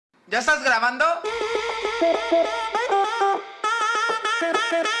¿Ya estás grabando?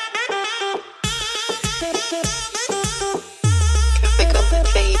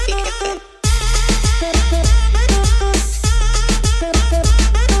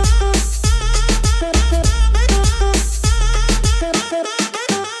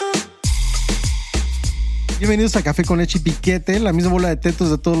 Bienvenidos a Café con Leche y Piquete, la misma bola de tetos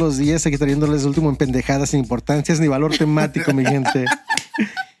de todos los días, aquí trayéndoles el último en pendejadas, sin importancias ni valor temático, mi gente.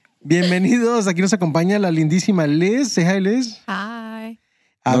 Bienvenidos, aquí nos acompaña la lindísima Liz. Say hi, Liz. Hi.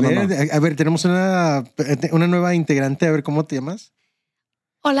 A ver, tenemos una nueva integrante, a ver, ¿cómo te llamas?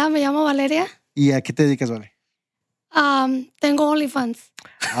 Hola, me llamo Valeria. ¿Y a qué te dedicas, Vale? Tengo OnlyFans.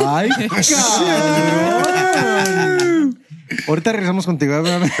 ¡Ay, cabrón! Ahorita regresamos contigo.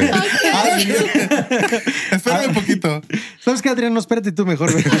 Espérame un poquito. ¿Sabes qué, Adrián? No, espérate tú mejor.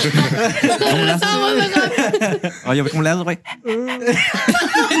 Oye, ¿cómo le das, güey?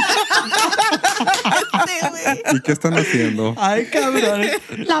 ¿Y qué están haciendo? Ay, cabrón.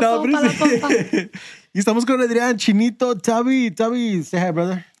 La pompa. Y estamos con Adrián, Chinito, Tavi, say hi,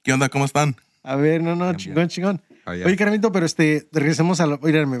 brother. ¿Qué onda? ¿Cómo están? A ver, no, chingón. Oye, Carmito, pero regresemos a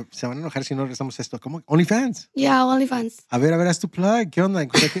Oye, se van a enojar si no regresamos a esto. ¿Cómo? OnlyFans. Yeah, OnlyFans. A ver, haz tu plug. ¿Qué onda?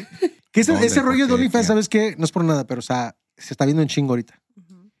 ¿Qué ese rollo de OnlyFans, sabes qué? No es por nada, pero, o sea, se está viendo en chingo ahorita.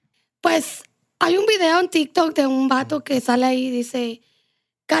 Pues hay un video en TikTok de un vato que sale ahí y dice,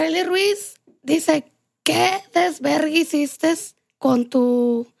 Kareli Ruiz dice, ¿qué desverga hiciste con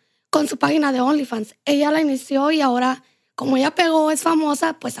su página de OnlyFans? Ella la inició y ahora, como ella pegó, es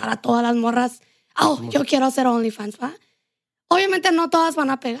famosa, pues ahora todas las morras, yo quiero hacer OnlyFans, ¿va? Obviamente no todas van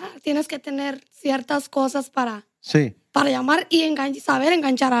a pegar. Tienes que tener ciertas cosas para llamar y saber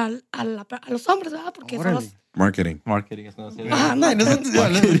enganchar a los hombres, ¿verdad? Porque son los... Marketing.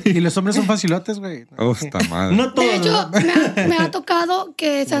 Y los hombres son facilotes, güey. Oh, está mal. No todos. De hecho, me ha tocado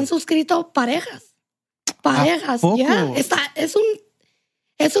que se han suscrito parejas. Ya.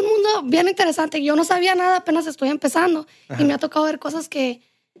 Es un mundo bien interesante. Yo no sabía nada, apenas estoy empezando. Ajá. Y me ha tocado ver cosas que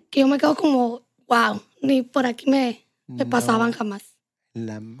yo me quedo como, wow, ni por aquí me pasaban jamás.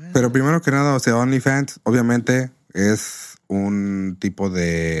 Pero primero que nada, o sea, OnlyFans obviamente es un tipo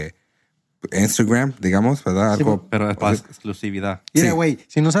de Instagram, digamos, ¿verdad? Sí, algo, pero es para exclusividad. Mira, güey,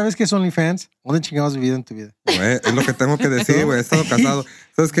 si no sabes qué es OnlyFans, ¿dónde chingados has vivido en tu vida? Güey, es lo que tengo que decir, güey. He estado casado.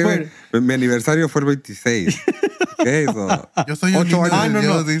 ¿Sabes qué, güey? Mi aniversario fue el 26. ¿Qué es eso? Yo soy un niño de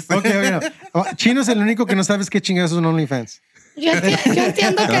Dios, dice. Ok, bueno. Chino es el único que no sabes qué chingados es un OnlyFans. Yo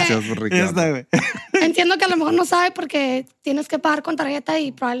entiendo Gracias, que... Ricardo. Entiendo que a lo mejor no sabe porque tienes que pagar con tarjeta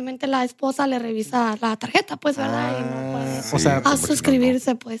y probablemente la esposa le revisa la tarjeta, pues, ¿verdad? Y no puede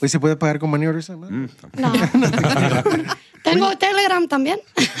suscribirse, pues. Pues se puede pagar con money order, ¿no? No. Tengo Telegram también.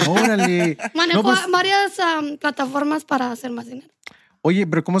 Órale. Manejo varias plataformas para hacer más dinero. Oye,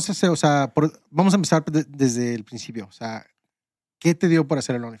 pero ¿cómo se hace? O sea, vamos a empezar desde el principio. O sea, ¿qué te dio por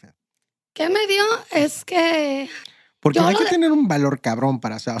hacer el OnlyFans? ¿Qué me dio? Es que... Porque hay que tener un valor cabrón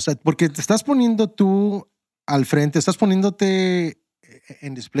para hacer. O sea, porque te estás poniendo tú al frente, estás poniéndote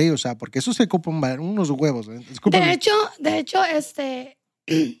en display, o sea, porque eso se ocupa unos huevos. De hecho,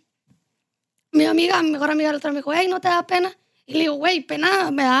 mi mejor amiga la otra me dijo, hey, ¿no te da pena? Y le digo, güey,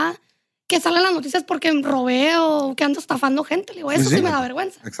 pena me da que salen las noticias porque me robé o que ando estafando gente. Le digo, eso sí me da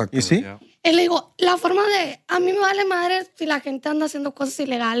vergüenza. Exacto. ¿Y sí? Y le digo, la forma a mí me vale madre si la gente anda haciendo cosas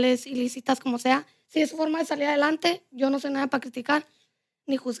ilegales, ilícitas, como sea. Si es su forma de salir adelante, yo no soy nada para criticar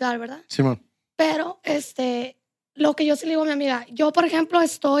ni juzgar, ¿verdad? Simón. Pero lo que yo sí le digo a mi amiga, yo, por ejemplo,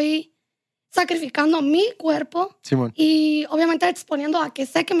 estoy sacrificando mi cuerpo, Simón, y obviamente exponiendo a que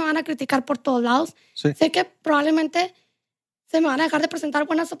sé que me van a criticar por todos lados. Sí. Sé que probablemente se me van a dejar de presentar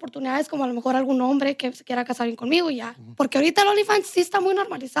buenas oportunidades, como a lo mejor algún hombre que se quiera casar bien conmigo y ya. Porque ahorita el OnlyFans sí está muy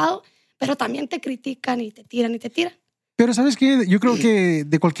normalizado, pero también te critican y te tiran. Pero ¿sabes qué? Yo creo que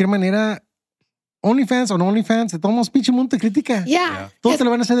de cualquier manera, OnlyFans o no OnlyFans, de todos modos, pinche mundo te critica. Ya. Todos te lo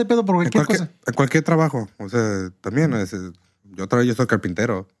van a hacer de pedo por cualquier cosa. En cualquier trabajo. O sea, también yo soy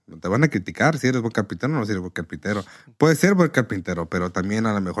carpintero. Te van a criticar si eres buen carpintero o no si eres buen carpintero. Puedes ser buen carpintero, pero también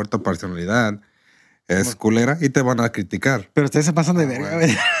a lo mejor tu personalidad es culera y te van a criticar. Pero ustedes se pasan de verga,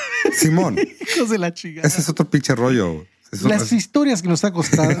 güey. Simón. Hijos de la chingada. Ese es otro pinche rollo. Las historias que nos ha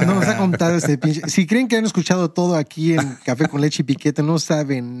contado este pinche... Si creen que han escuchado todo aquí en Café con Leche y Piquete, no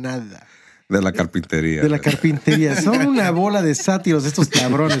saben nada. De la carpintería. De la carpintería. Son una bola de sátiros estos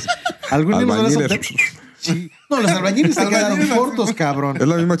cabrones. Algunos nos van a soltar... Sí. No, los albañiles se quedaron cortos, cabrón. Es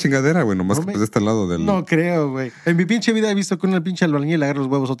la misma chingadera, güey, nomás que de este lado del... No creo, güey. En mi pinche vida he visto que una pinche albañil le agarra los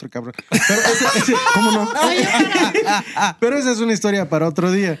huevos a otro cabrón. Pero ¿cómo no? Pero esa es una historia para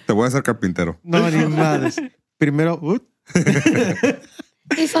otro día. Te voy a hacer carpintero. No, ni madres. Primero,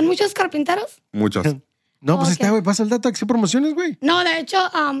 ¿Y son muchos carpinteros? Muchos. No, pues Ok. está, güey. Pasa el dato. ¿Qué promociones, güey? No, de hecho,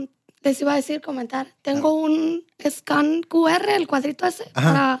 les iba a decir, comentar. Tengo un scan QR, el cuadrito ese,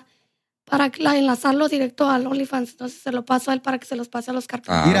 Ajá. para enlazarlo directo al OnlyFans. Entonces se lo paso a él para que se los pase a los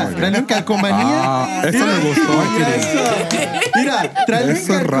carpinteros. Mira, muy tráele en calcomanía. Eso me gustó. Mira, tráelo en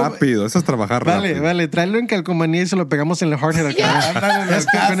Eso es rápido. Eso es trabajar rápido. Vale, tráelo en calcomanía y se lo pegamos en el hardhead acá. Yeah. Ándale, los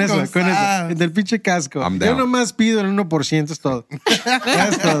Con eso, cascos, con ah. eso. Del pinche casco. I'm Yo down. nomás pido el 1%, es todo.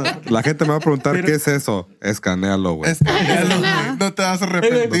 Es todo. La gente me va a preguntar qué es eso. Escanealo, güey. Escanealo, güey. No te vas a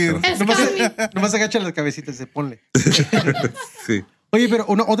arrepentir. Nomás agacha las cabecitas y se ponle. Sí. Oye, pero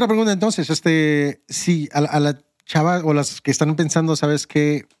otra pregunta entonces. Sí, a la chava o las que están pensando, ¿sabes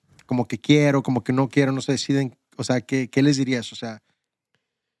qué? Como que quiero, como que no quiero, no se deciden. O sea, ¿qué les dirías? O sea,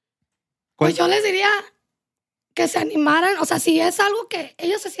 Pues yo les diría que se animaran. O sea, si es algo que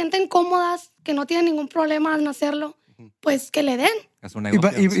ellos se sienten cómodas, que no tienen ningún problema en hacerlo, pues que le den. Es un Y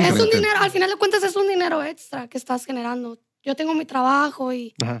va- negocio. y- Es un dinero, al final de cuentas es un dinero extra que estás generando. Yo tengo mi trabajo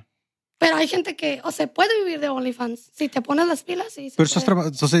Ajá. pero hay gente que o se puede vivir de OnlyFans si te pones las pilas y Pero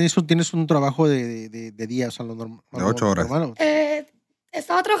entonces eso tienes un trabajo de día, o sea, lo normal. De 8 horas.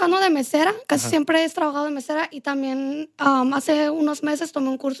 estaba trabajando de mesera, casi Ajá. siempre he trabajado de mesera y también hace unos meses tomé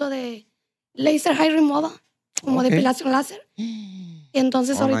un curso de laser hair removal, como Ok. depilación láser. Y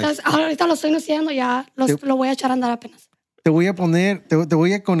entonces Oh, ahorita lo estoy haciendo, ya lo voy a echar a andar apenas. Te voy a poner, te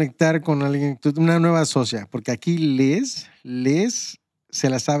voy a conectar con alguien, una nueva socia, porque aquí Liz se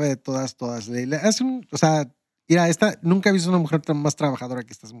la sabe de todas. Le hace o sea, mira, nunca he visto una mujer más trabajadora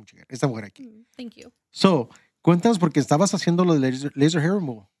que esta mujer aquí. Thank you. So, cuéntanos porque estabas haciendo lo de laser hair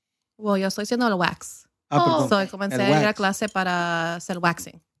removal. Well, yo estoy haciendo el wax. Oh. Perdón. So, comencé El a ir a wax. clase para hacer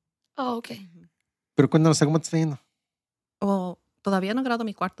waxing. Oh, ok. Pero cuéntanos, ¿cómo te está yendo? Well, todavía no grado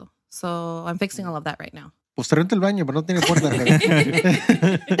mi cuarto. So, I'm fixing all of that right now. Pues te rento el baño, pero no tiene puerta.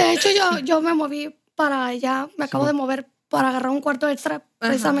 De hecho, yo me moví para allá, me acabo de mover para agarrar un cuarto extra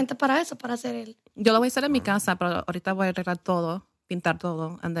precisamente para eso, para hacer el... Yo lo voy a hacer en mi casa, pero ahorita voy a arreglar todo, pintar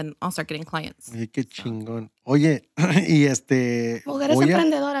todo, and then I'll start getting clients. Oye, qué chingón. Oye, y Mujeres voy a-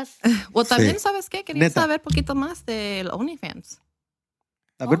 emprendedoras. Well, también, Sí. ¿sabes qué? Quería Neta. saber poquito más del OnlyFans.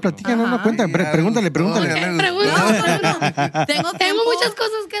 A ver, platícanos, no Ajá. cuenta. Pregúntale. Pregunta. Tengo Tengo muchas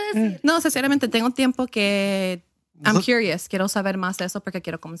cosas que decir. No, sinceramente, tengo tiempo que... I'm Nosotros- curious. Quiero saber más de eso porque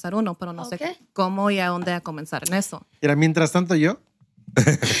quiero comenzar uno, pero no Ok. sé cómo y a dónde a comenzar en eso. Mira, mientras tanto yo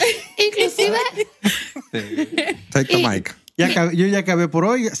Inclusive, Take the mic. yo ya acabé por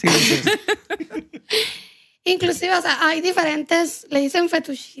hoy. Sí, inclusive, o sea, hay diferentes, le dicen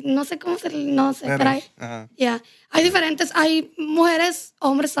fetish, no sé cómo no sé, pero hay, Ajá. hay diferentes, hay mujeres,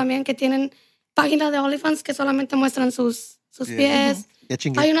 hombres también que tienen páginas de OnlyFans que solamente muestran sus pies. ya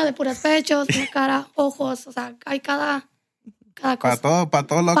chingué. Hay una de puros pechos, una cara, ojos, o sea, hay cada Para cosa.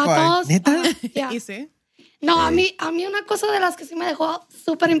 todo loco Para hay. todos. ¿Neta? Ya. ¿Y sí? No, a mí una cosa de las que sí me dejó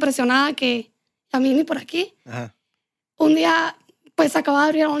súper impresionada que a mí ni por aquí. Ajá. Un día, pues acababa de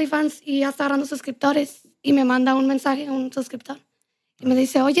abrir OnlyFans y ya está agarrando suscriptores y me manda un mensaje un suscriptor y me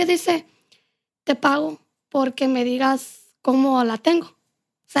dice, oye, dice, te pago porque me digas cómo la tengo.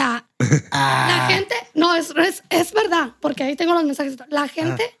 O sea, la gente, no, es verdad, porque ahí tengo los mensajes. La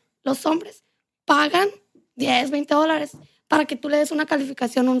gente, los hombres, pagan $10, $20 para que tú le des una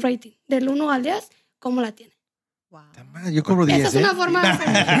calificación, un rating, del 1 al 10, cómo la tiene. Wow. Yo cobro 10. Esa es una forma de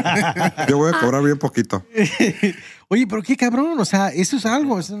hacer. Yo voy a cobrar bien poquito. Oye, pero qué cabrón. O sea, eso es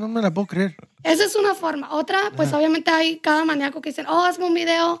algo. Eso no me la puedo creer. Esa es una forma. Otra, pues obviamente hay cada maníaco que dicen, oh, hazme un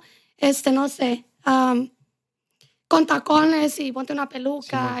video, no sé, con tacones y ponte una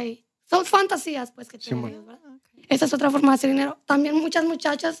peluca. Y son fantasías, pues, que tienen ellos, ¿verdad? Esa es otra forma de hacer dinero. También muchas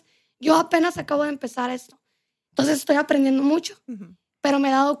muchachas, yo apenas acabo de empezar esto. Entonces estoy aprendiendo mucho, pero me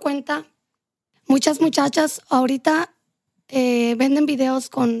he dado cuenta, muchas muchachas ahorita venden videos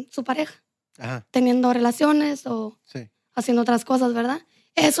con su pareja, Ajá. teniendo relaciones o Sí. haciendo otras cosas, ¿verdad?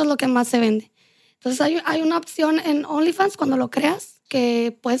 Eso es lo que más se vende. Entonces hay una opción en OnlyFans cuando lo creas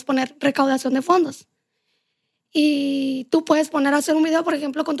que puedes poner recaudación de fondos. Y tú puedes poner a hacer un video, por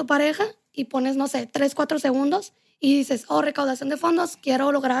ejemplo, con tu pareja y pones, no sé, 3, 4 segundos y dices, oh, recaudación de fondos,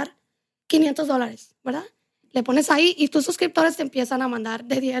 quiero lograr $500, ¿verdad? Le pones ahí y tus suscriptores te empiezan a mandar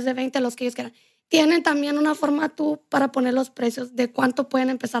de 10, de 20, los que ellos quieran. Tienen también una forma tú para poner los precios de cuánto pueden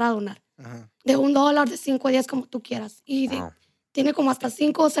empezar a donar. Ajá. De $1, de 5, 10, como tú quieras. Y Wow. tiene como hasta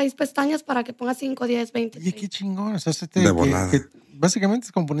 5 o 6 pestañas para que pongas 5, 10, 20. Oye, qué chingón. O sea, De volada. básicamente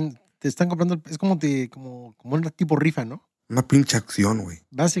es como te están comprando, es como una tipo rifa, ¿no? Una pinche acción, güey.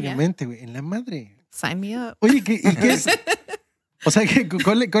 Básicamente, güey, en la madre. Sign me up. Oye, ¿y qué es? O sea,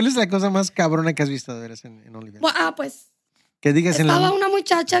 ¿cuál es la cosa más cabrona que has visto de veras en OnlyFans? Pues Que digas en Estaba la... una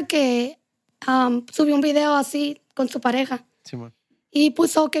muchacha que subió un video así con su pareja Simón. y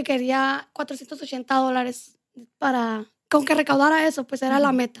puso que quería $480 para... Con que recaudara eso, pues era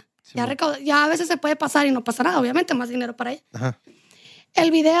la meta. Simón. Ya a veces se puede pasar y no pasa nada, obviamente, más dinero para ella. Ajá. El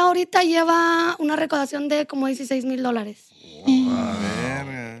video ahorita lleva una recaudación de como $16,000. A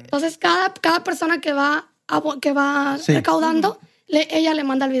ver. Entonces, cada persona que va Sí. recaudando, ella le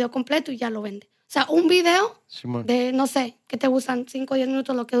manda el video completo y ya lo vende. O sea, un video Simón. de, no sé, que te gustan 5 o 10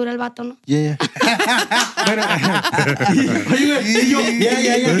 minutos lo que dura el vato, ¿no? Yeah. Bueno, oye, y yo,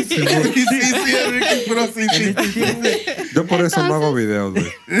 ya. Sí, Ricky, pero sí. Yo por eso no hago videos, güey.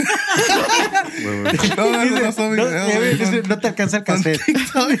 No son videos. No te alcanza el cassette.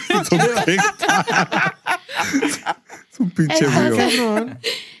 Es un pinche Entonces, video.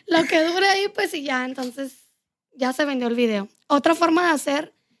 lo que dure ahí, pues y ya, entonces ya se vendió el video. Otra forma de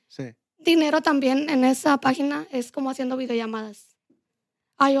hacer Sí. dinero también en esa página es como haciendo videollamadas.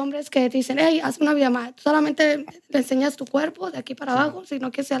 Hay hombres que dicen, hey, haz una videollamada. Tú solamente le enseñas tu cuerpo de aquí para abajo,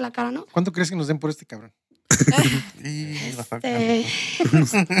 sino que sea la cara, ¿no? ¿Cuánto crees que nos den por este cabrón? Y la faca. Hey, ya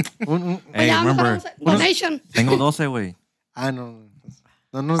mejor remember, vamos a- donation. tengo 12, güey.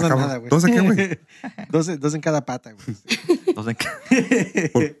 No nos da Acabo. nada, güey. ¿12 qué, güey? 12 en cada pata, güey. 12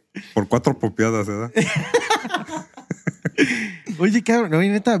 Por 4 popiadas, ¿verdad? Oye, cabrón, no,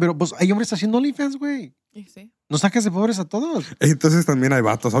 neta, pero pues hay hombres haciendo OnlyFans, güey. Sí. Nos sacas de pobres a todos. Entonces también hay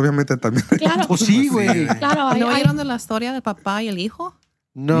vatos, obviamente también. Claro, Pues sí, güey. claro. ¿No oyeron de la historia del papá y el hijo?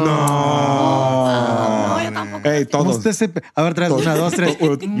 No. No, yo tampoco. Ey, todos. Usted se... A ver, traes 1, 2, 3.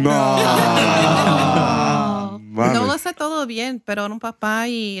 No. Mames. No lo sé todo bien, pero era un papá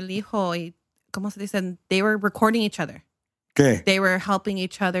y el hijo, y ¿cómo se dicen? They were recording each other. ¿Qué? They were helping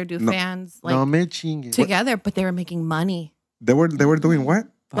each other do No. fans like No me chingues. together, but they were making money. They were doing what?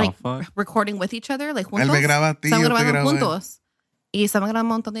 Like fuck. recording with each other, like juntos. Él me graba a ti, Estaban yo te grabando grabo a él. juntos. Y estaban ganando un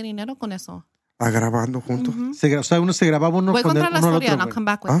montón de dinero con eso. Grabando juntos. Ujú. O sea, uno se grababa uno Voy a con el, contar la uno al historia otro, and I'll güey. come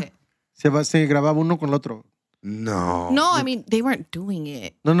back with ¿Ah? it. Se grababa uno con el otro. No. No, I mean, they weren't doing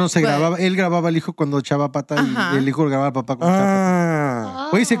it. No, se But- grababa. Él grababa al hijo cuando echaba pata Ajá. y el hijo grababa al papá cuando echaba pata.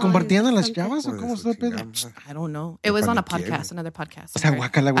 Oye, ¿se Ay, compartían a las interesante. chavas o cómo está el pedo? I don't know. It was on a Papá ni podcast, quiere. another podcast. O sea, sorry.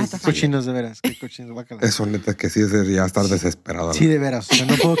 guácala, I güey. have to Qué find it. cochinos, de veras. Qué cochinos, guácala. Eso neta que sí es de ya estar desesperado. Sí, de veras. O sea,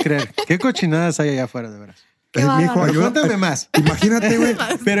 no puedo creer. Qué cochinadas hay allá afuera, de veras. Qué Mijo, bárbaro. Pero ayuda. cuéntame más. Imagínate, güey.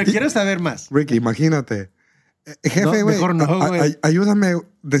 Pero quiero saber más. Ricky, imagínate. Jefe, No, güey. mejor no, güey. Ayúdame,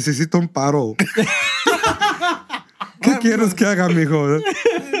 necesito un paro. ¿Qué quieres que haga, mijo?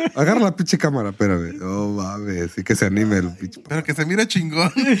 Agarra la pinche cámara, espérame. Oh, mames, sí que se anime el pinche. Pero que se mire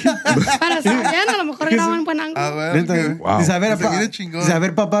chingón. Para estar bien, a lo mejor graban en buen ángulo. A ver. Neta, que- Wow. Dice, a ver, Que se mire chingón. dice, a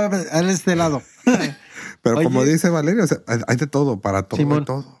ver, papá, hazle este lado. Pero Oye. como dice Valeria, o sea, hay de todo, para todo, Simón. de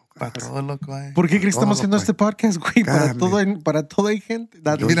todo. Para todo loco, ¿Por qué crees que estamos haciendo Todo, este podcast, güey? Para Cállame. todo hay gente.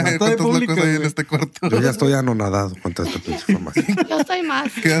 Mira, Para todo hay cuántos público, locos hay en güey. este cuarto. Yo ya estoy anonadado con toda esta pinche información. Yo estoy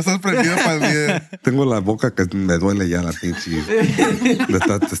más. Quedé sorprendido para el día. Tengo la boca que me duele ya la pinche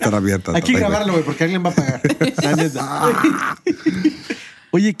de estar abierta. Hay que Ay, güey. grabarlo, güey, porque alguien va a pagar. La neta.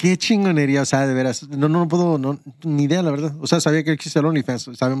 Oye, qué chingonería, o sea, de veras. No puedo, ni idea, la verdad. O sea, sabía que existe el OnlyFans,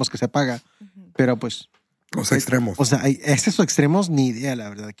 sabemos que se paga, pero pues, Los extremos. o sea, hay excesos extremos, ni idea, la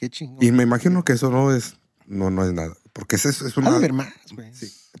verdad. Qué chingón. Y me imagino que eso no es nada. Porque es Ha una... de haber más, güey. Sí.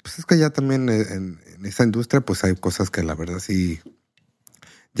 Pues es que ya también en esa industria pues hay cosas que la verdad sí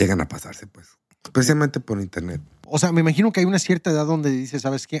llegan a pasarse, pues. Especialmente por internet. O sea, me imagino que hay una cierta edad donde dices,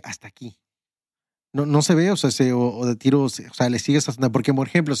 ¿sabes qué? Hasta aquí. No se ve, o sea, o de tiro, o sea, le sigues hasta... Porque, por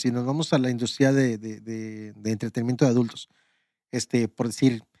ejemplo, si nos vamos a la industria de entretenimiento de adultos, por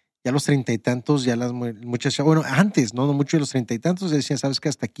decir, ya a los 30 y tantos, ya muchas, bueno, antes, no mucho de los 30 y tantos, decían, ¿sabes qué?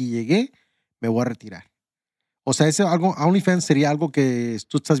 Hasta aquí llegué, me voy a retirar. O sea, OnlyFans sería algo que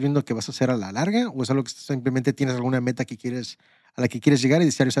tú estás viendo que vas a hacer a la larga, o es algo que simplemente tienes alguna meta a la que quieres llegar y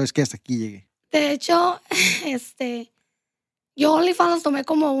decir, ¿sabes qué? Hasta aquí llegué. De hecho, yo OnlyFans los tomé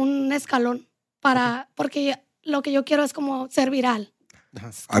como un escalón porque lo que yo quiero es como ser viral.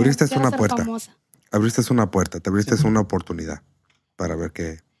 Ajá. Abriste Quiero una ser puerta. famosa. Abriste una puerta, te abriste una oportunidad para ver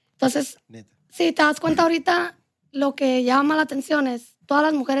qué. Entonces, Neta. si te das cuenta ahorita, lo que llama la atención es todas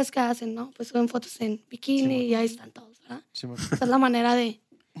las mujeres que hacen, ¿no? Pues suben fotos en bikini y ahí están todos, ¿verdad? Sí, man. Esa es la manera de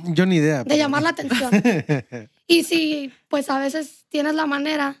Yo ni idea. llamar la atención. Y si, pues a veces tienes la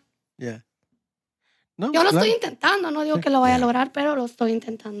manera. Ya. No, Yo lo claro. estoy intentando, no digo que lo vaya a lograr, pero lo estoy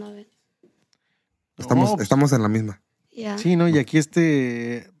intentando, a ver. No, pues, Estamos en la misma. Ya. Sí, no, y aquí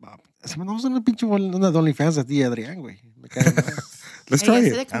se mandamos una pinche una de OnlyFans a ti y a Adrián, güey. Me cae mal. Let's Ella try hace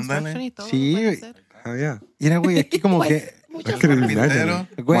de it. construction Ándale. y todo, Sí, lo puede güey. hacer. Ah, yeah. Mira, güey, aquí como Pues, que Muchas Can you morras. imagine?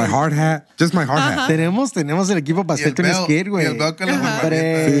 Güey. My hard hat. Just my hard hat. Tenemos el equipo para Y el hacerte un belt, skate, güey. Y el belt que le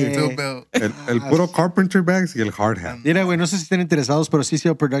Hombre. Sí, belt. El puro carpentry bags y el hard hat. Mira, güey, no sé si están interesados, pero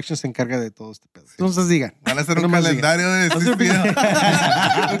CCL Productions se encarga de todo este pedo. Entonces digan. Van a hacer un Nomás digan. calendario de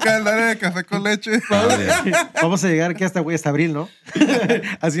un calendario de café con leche. Vamos a llegar aquí hasta, güey, hasta abril, ¿no?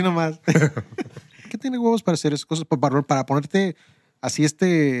 Así nomás. ¿Qué tiene huevos para hacer esas cosas? Para ponerte así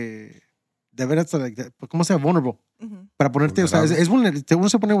de veras, ¿cómo se llama? Vulnerable. Para ponerte, o sea, uno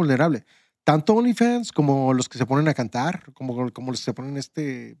se pone vulnerable. Tanto OnlyFans como los que se ponen a cantar, como los que se ponen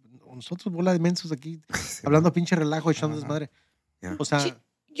nosotros, bola de mensos aquí, hablando pinche relajo, echando desmadre. Yeah. O sea, Sí,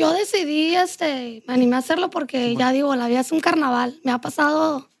 yo decidí, me animé a hacerlo porque ya digo, la vida es un carnaval. Me ha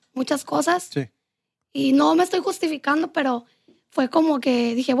pasado muchas cosas sí. y no me estoy justificando, pero fue como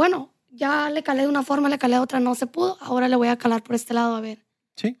que dije, bueno, ya le calé de una forma, le calé de otra, no se pudo. Ahora le voy a calar por este lado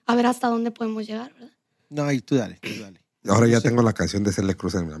Sí. a ver hasta dónde podemos llegar, ¿verdad? No, y tú dale. Ahora ya No sé. tengo la canción de Celia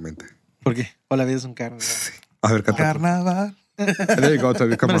Cruz en la mente. ¿Por qué? O la vida es un carro. A ver, canta. Carnaval. There you go,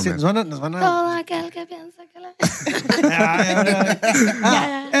 Toby. Come on, man. Nos van a... Todo aquel que piensa que la...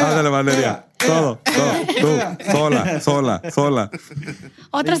 Ándale, Valeria. Todo. Tú. Sola.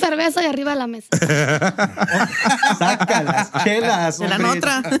 Otra cerveza y arriba de la mesa. Saca las chelas. De la hombre.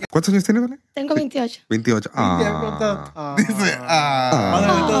 otra. ¿Cuántos años tiene, Vale? Tengo 28. 28. Dice,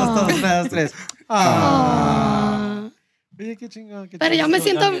 Todos, 1, 2, 3. Oye, qué chingón. Pero ya me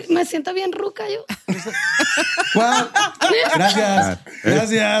siento bien ruca yo. ¿Cuál? Gracias.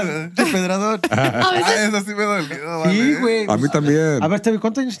 Che, Pedrador. A veces Eso sí me dolió, Sí, vale. güey. A mí también. A ver, Tevi,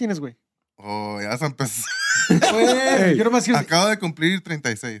 ¿cuántos años tienes, güey? Oh, ya se empezó. Güey, yo nomás quiero... Acabo de cumplir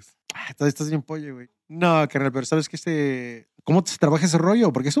 36. Todavía estás bien pollo, güey. No, carnal, pero ¿sabes qué? ¿Cómo se trabaja ese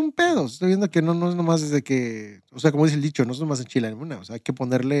rollo? Porque es un pedo. Estoy viendo que no es nomás desde que... O sea, como dice el dicho, no es nomás en Chile en una. O sea, hay que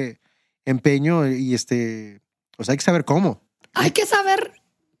ponerle empeño y o sea, hay que saber cómo. hay que saber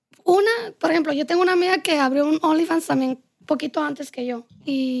por ejemplo, yo tengo una amiga que abrió un OnlyFans también poquito antes que yo.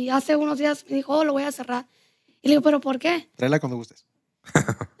 Y hace unos días me dijo, lo voy a cerrar. Y le digo, ¿pero por qué? Tráela cuando gustes.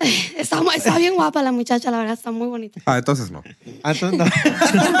 Está bien guapa la muchacha, la verdad, está muy bonita. Entonces no. Entonces, no.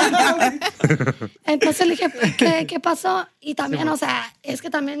 Entonces le dije, ¿qué pasó? Y también, o sea, es que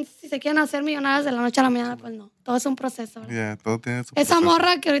también si se quieren hacer millonarias de la noche a la mañana, pues no. Todo es un proceso, ¿verdad? Ya, todo tiene su Esa proceso.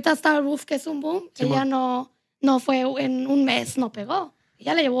 morra que ahorita está al roof, que es un boom, ella no fue en un mes, no pegó.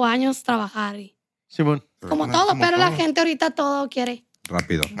 Ella le llevó años trabajar y Simón. como todo, como pero la todo. gente ahorita todo quiere.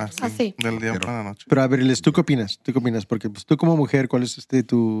 Rápido. Así. Del día para la noche. Pero a ver, ¿tú qué opinas? Porque pues, tú como mujer, ¿cuál es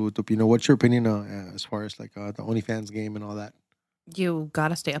tu opinión? What's your opinion as far as like the OnlyFans game and all that? You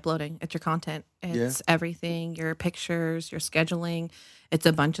gotta stay uploading. It's your content. It's everything. Your pictures, your scheduling. It's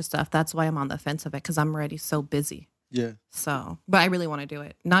a bunch of stuff. That's why I'm on the fence of it because I'm already so busy. Yeah. So, but I really want to do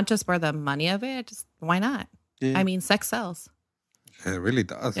it. Not just for the money of it. Just why not? Yeah. I mean, sex sells. It really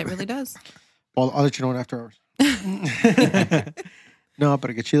does. It really does. I'll let you know in after hours. No,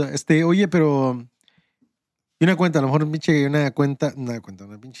 pero qué chido. Oye, pero... Y una cuenta, a lo mejor una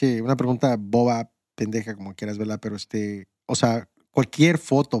pregunta boba, pendeja, como quieras verla, pero o sea, ¿cualquier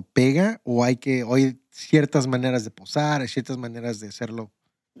foto pega o hay ciertas maneras de posar, hay ciertas maneras de hacerlo?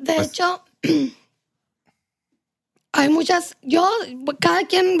 De hecho, hay cada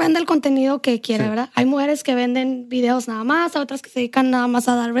quien vende el contenido que quiere, Sí. ¿verdad? Hay mujeres que venden videos nada más, hay otras que se dedican nada más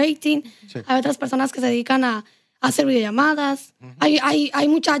a dar rating, Sí. hay otras personas que se dedican a hacer videollamadas, hay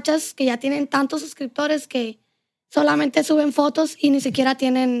muchachas que ya tienen tantos suscriptores que solamente suben fotos y ni siquiera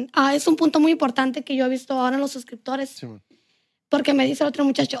tienen... es un punto muy importante que yo he visto ahora en los suscriptores. Sí, man. Porque me dice el otro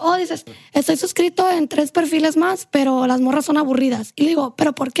muchacho, dices, estoy suscrito en 3 perfiles más, pero las morras son aburridas. Y le digo,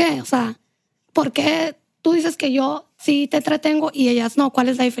 ¿pero por qué? O sea, ¿por qué tú dices que yo sí te entretengo y ellas no? ¿Cuál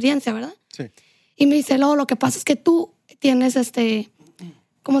es la diferencia, verdad? Sí. Y me dice, lo que pasa es que tú tienes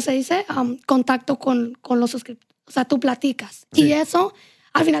 ¿cómo se dice? Contacto con los suscriptores. O sea, tú platicas. Sí. Y eso,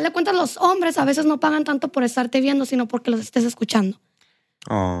 al final de cuentas, los hombres a veces no pagan tanto por estarte viendo, sino porque los estés escuchando.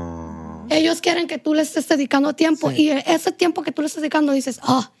 Oh. Ellos quieren que tú les estés dedicando tiempo. Sí. Y ese tiempo que tú les estás dedicando, dices,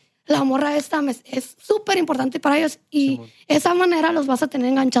 la morra esta es súper importante para ellos. Y Sí, esa manera los vas a tener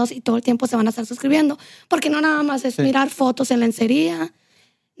enganchados y todo el tiempo se van a estar suscribiendo. Porque no nada más es mirar fotos en lencería.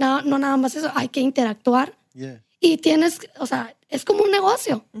 No nada más eso. Hay que interactuar. Yeah. Y o sea, es como un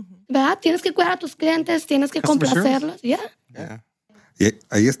negocio, ¿verdad? Tienes que cuidar a tus clientes, tienes que Customer complacerlos. Ya. Ya. Y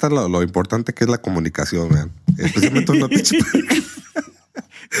ahí está lo importante que es la comunicación, man. Especialmente una pinche...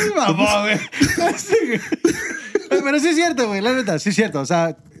 Mamá, güey. Pero sí es cierto, güey, la neta, sí es cierto. O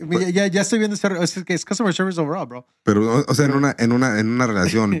sea, ya estoy viendo es customer service overall, bro. Pero, o sea, en una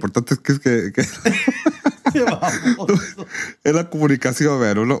relación, lo importante es que Es la comunicación,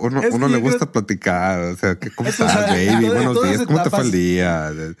 ver. Uno le gusta platicar. O sea, ¿cómo estás, baby? Buenos días. ¿Cómo te fue el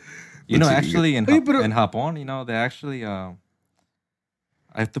día? You know, actually, en Japón, you know, they actually...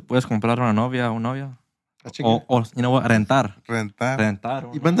 ahí tú puedes comprar una novia o un novio. O, you know what, rentar.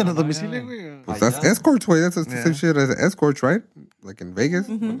 Y mandan a domicilio, güey. Pues that's escorts, güey. That's the same shit as escorts, right? Like in Vegas.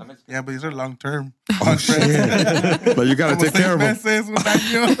 Yeah, but these are long term. Oh, shit. But you gotta take care of them. Meses, un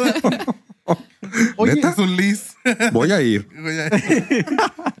año. Oye, Es un lease. Voy a ir.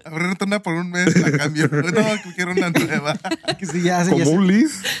 Abrir una por un mes, la cambio. No, quiero una nueva. que sí, ya ¿Como un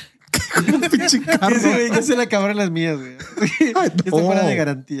lease? Un pinche carro. Sí, güey, ya se le acabaron las mías, güey. Esto fuera de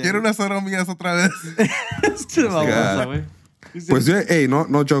garantía. Quiero unas horas mías otra vez. Pues yo,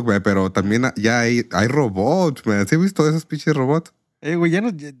 no joke, güey, pero también ya hay robots, man. ¿Sí has visto esos pinches robots? Güey,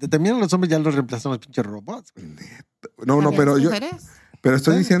 también a los hombres ya los reemplazan los pinches robots. No, pero yo... Pero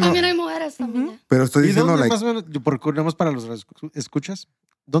estoy diciendo... También hay mujeres también. Pero estoy diciendo, ¿Y dónde más o menos, nada para los escuchas?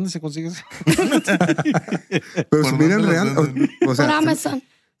 ¿Dónde se consigue eso? Pero si miran real... O sea, por Amazon.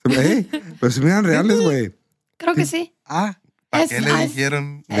 Pero si miran reales, güey. Creo que sí. ¿Para qué le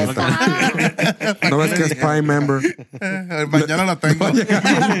dijeron? No ves que es Prime Member. Mañana la tengo.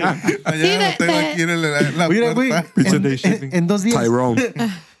 Mañana la tengo aquí en la Mira, güey, en 2 días. Tyrone.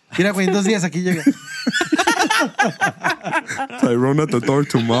 Mira, güey, en 2 días aquí llega. Tyrone at the door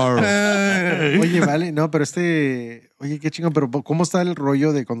tomorrow. Oye, vale, no, pero oye, qué chingón, pero ¿cómo está el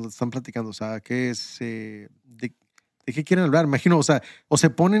rollo de cuando están platicando? O sea, ¿qué es? ¿De qué quieren hablar? Imagino, o sea, o se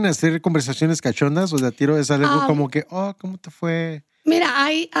ponen a hacer conversaciones cachondas o de a tiro es algo como que, ¿cómo te fue? Mira,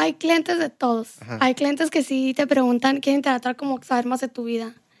 hay clientes de todos. Ajá. Hay clientes que sí te preguntan, quieren tratar como saber más de tu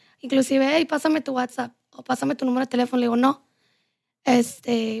vida. Inclusive, hey, pásame tu WhatsApp o pásame tu número de teléfono. Le digo, no.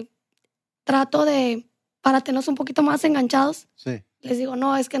 Trato de, para tenernos un poquito más enganchados, Sí. les digo,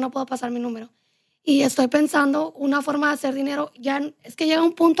 no, es que no puedo pasar mi número. Y estoy pensando una forma de hacer dinero. Es que llega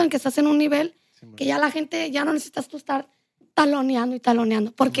un punto en que estás en un nivel que ya la gente, ya no necesitas tú estar taloneando y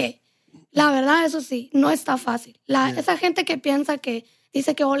taloneando. Porque la verdad, eso sí, no está fácil. Esa gente que piensa que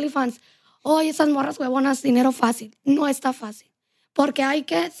dice que OnlyFans, oye, esas morras huevonas, dinero fácil. No está fácil.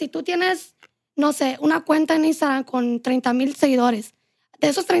 Porque si tú tienes, no sé, una cuenta en Instagram con 30,000 seguidores, de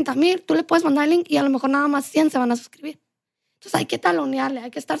esos 30,000, tú le puedes mandar el link y a lo mejor nada más 100 se van a suscribir. Entonces hay que talonearle,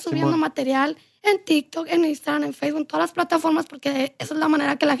 hay que estar subiendo material en TikTok, en Instagram, en Facebook, en todas las plataformas, porque esa es la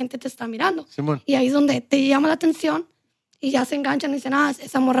manera que la gente te está mirando. Simón. Y ahí es donde te llama la atención y ya se enganchan y dicen,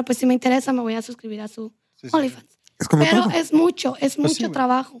 esa morra pues sí me interesa, me voy a suscribir a su OnlyFans. Pero todo. es mucho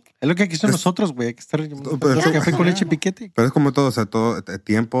trabajo. Es lo que aquí son nosotros, güey. Hay que estar café con leche y piquete. Pero es como todo, o sea, todo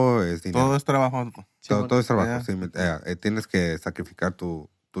tiempo es dinero. Todo es trabajo. Todo es trabajo. Sí, tienes que sacrificar tu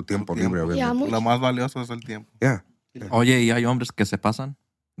tiempo libre, obviamente. Lo más valioso es el tiempo. Yeah. Oye, ¿y hay hombres que se pasan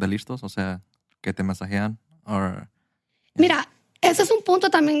de listos? O sea, que te mensajean. Mira, ese es un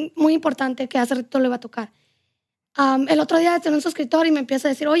punto también muy importante que hace ratito le iba a tocar. El otro día tenía un suscriptor y me empieza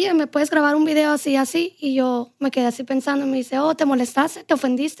a decir, oye, ¿me puedes grabar un video así, así? Y yo me quedé así pensando y me dice, ¿te molestaste? ¿Te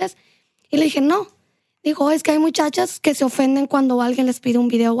ofendiste? Y le dije, no. Dijo, es que hay muchachas que se ofenden cuando alguien les pide un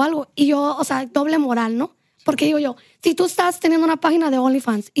video o algo. Y yo, o sea, doble moral, ¿no? Porque digo yo, si tú estás teniendo una página de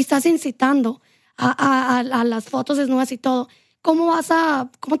OnlyFans y estás incitando a las fotos desnudas y todo, ¿cómo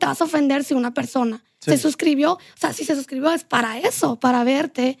te vas a ofender si una persona se suscribió? O sea, si se suscribió es para eso, para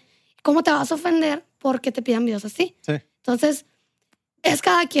verte. ¿Cómo te vas a ofender porque te pidan videos así? Sí. Entonces, es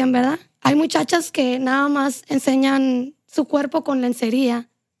cada quien, ¿verdad? Hay muchachas que nada más enseñan su cuerpo con lencería.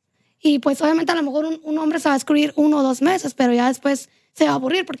 Y pues obviamente a lo mejor un hombre se va a escribir 1 o 2 meses, pero ya después se va a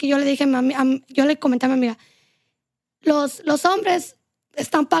aburrir porque yo le dije, yo le comenté a mi amiga, los hombres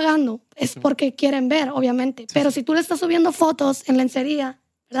están pagando, es porque quieren ver, obviamente. Pero si tú le estás subiendo fotos en lencería,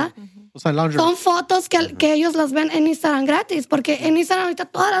 ¿verdad? O sea, son fotos que ellos las ven en Instagram gratis, porque en Instagram ahorita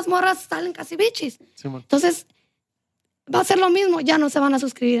todas las morras salen casi bichis. Entonces, va a ser lo mismo, ya no se van a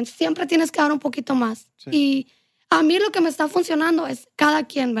suscribir. Siempre tienes que dar un poquito más. Sí. Y a mí lo que me está funcionando es cada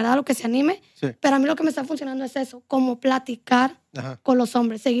quien, ¿verdad? Lo que se anime. Sí. Pero a mí lo que me está funcionando es eso, como platicar con los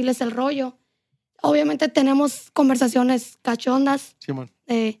hombres, seguirles el rollo. Obviamente tenemos conversaciones cachondas.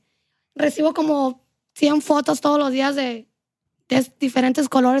 Recibo como 100 fotos todos los días de diferentes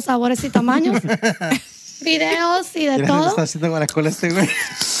colores, sabores y tamaños. Videos y de todo. Está haciendo con la cola güey.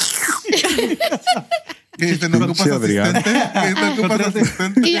 ¿Qué dice? ¿No ocupas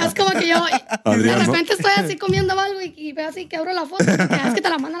asistente? Y ya es como que yo de repente estoy así comiendo algo y veo así que abro la foto y es que te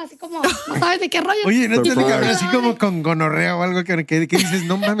la mandan así como, no sabes de qué rollo. Oye, ¿no te que así como con gonorrea o algo que dices,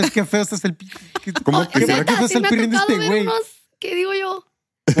 no mames, qué feo estás el pico? ¿Cómo que será que estás el pirrín de este güey? ¿Qué digo yo?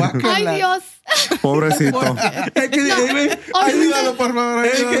 Ay, Dios. Pobrecito. Ayúdalo, por favor.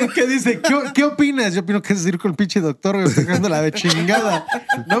 ¿Qué dice? ¿Qué opinas? Yo opino que es ir con el pinche doctor, güey. Estoy dejando la de chingada.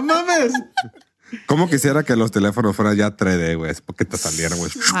 ¡No mames! ¿Cómo quisiera que los teléfonos fueran ya 3D, güey? Es porque te salieran, güey.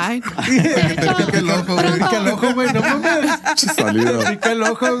 Ay, Te pica el ojo, güey. Pica el ojo, güey. No mames. Salido. Pica el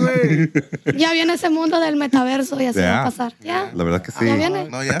ojo, güey. Ya viene ese mundo del metaverso y así va a pasar. Ya. La verdad que sí. Ya viene.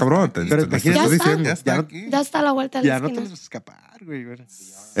 No, Está cabrón. Pero te imagínate, estoy ya está. diciendo. Ya está aquí. Ya está a la vuelta de la Ya no te esquina. los vas a escapar, güey.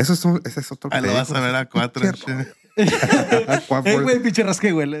 Ese es otro Ahí lo vas a ver a 4. Güey, pinche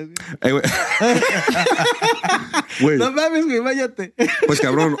rasque, güey. Güey, No mames, güey, váyate. pues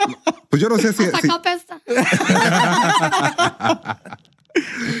cabrón. Pues yo no sé si... Hasta acá apesta.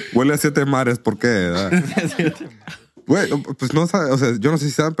 Huele a 7 mares, ¿por qué? ¿verdad? Güey, pues no sabe, o sea, yo no sé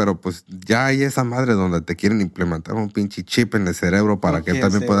si saben, pero pues ya hay esa madre donde te quieren implementar un pinche chip en el cerebro para que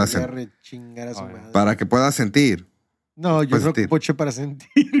también puedas para que puedas sentir. No, yo Puedes no sentir. poche para sentir.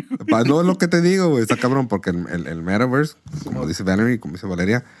 No es lo que te digo, güey, está cabrón, porque el metaverse, como dice Valerie, como dice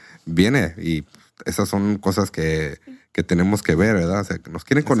Valeria, viene y esas son cosas que tenemos que ver, ¿verdad? O sea, que nos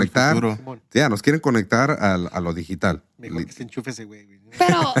quieren conectar. Ya, nos quieren conectar a lo digital. Mejor que se enchufe ese güey.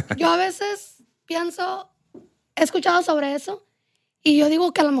 Pero yo a veces pienso, he escuchado sobre eso y yo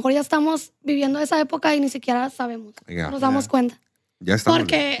digo que a lo mejor ya estamos viviendo esa época y ni siquiera sabemos. Ya, Nos damos cuenta. Ya estamos.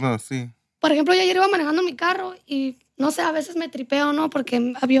 Porque, No, sí. por ejemplo, yo ayer iba manejando mi carro y no sé, a veces me tripeo, ¿no?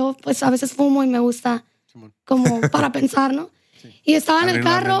 Porque yo pues a veces fumo y me gusta como para pensar, ¿no? Sí. Y estaba en el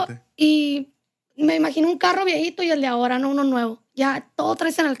carro y me imagino un carro viejito y el de ahora, no uno nuevo. Ya todo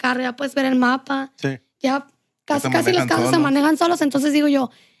traes en el carro, ya puedes ver el mapa. Sí. Ya casi los carros se manejan solos. Entonces digo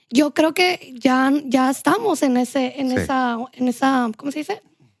yo creo que ya estamos en esa, ¿cómo se dice?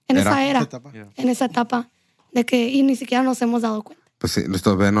 En esa era. En esa etapa de que y ni siquiera nos hemos dado cuenta. Pues sí,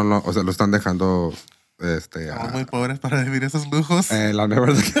 todavía no o sea, lo están dejando. Somos muy pobres para vivir esos lujos. La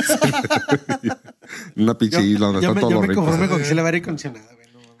verdad que sí. Una pinche isla donde están todos los ricos. Yo me conforme con que se le va a ir acondicionada, güey.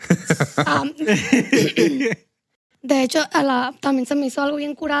 De hecho, también se me hizo algo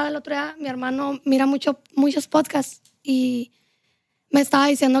bien curada el otro día. Mi hermano mira muchos podcasts y me estaba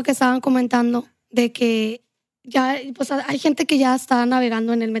diciendo que estaban comentando de que ya pues hay gente que ya está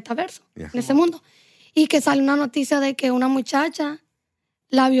navegando en el metaverso, en ese mundo. Y que sale una noticia de que una muchacha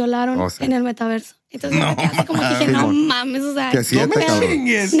la violaron en el metaverso. Entonces me quedé así como que dije, no mames, o sea, que siete, cabrón.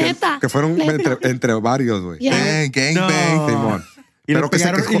 Neta. Que fueron entre varios, güey. Gangbang. Simón. Y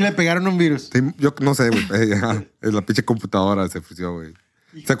le pegaron un virus. Sí, yo no sé, güey. La pinche computadora se frició, güey.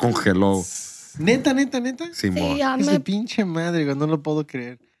 Se congeló. ¿Neta? Simón. Sí, es de pinche madre, güey. No lo puedo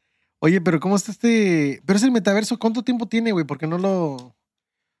creer. Oye, pero ¿cómo está Pero es el metaverso. ¿Cuánto tiempo tiene, güey? Porque no lo...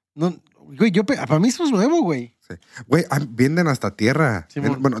 No... Güey, para mí eso es nuevo, güey. Sí. Güey, venden hasta tierra.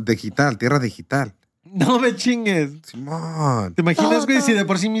 Bueno, tierra digital. No me chingues. Simón. ¿Te imaginas, güey? Si de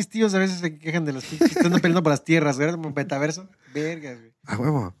por sí mis tíos a veces se quejan de las pinches. Están peleando por las tierras, ¿verdad? Metaverso. Vergas, güey. A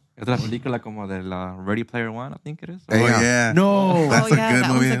huevo. Es la película como de la Ready Player One, I think it is. Oh, yeah. No. That's a good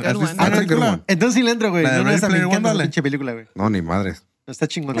movie. That's a good one. Entonces sí le entro, güey. No, esa me Player encanta One, esa pinche película, güey. No, ni madres. No, está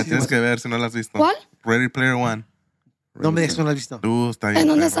chingón. La tienes que ver si no la has visto. ¿Cuál? Ready Player One. No me digas que no la has visto. Está bien. ¿En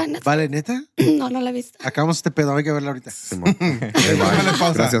dónde está? ¿Vale, neta? No la he visto. Acabamos este pedo, hay que verla ahorita. Simón.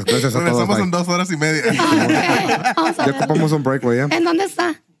 Gracias a todos. Regresamos en 2 horas y media. Okay. Vamos a Ya ver. ocupamos un break, güey. ¿En dónde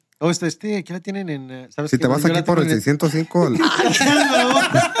está? Oh, aquí la tienen en... ¿sabes Si qué? te vas Yo aquí la por tengo el en 605...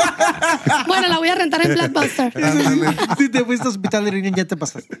 Bueno, la voy a rentar en Blockbuster. Si te fuiste al hospital de Riñón, ya te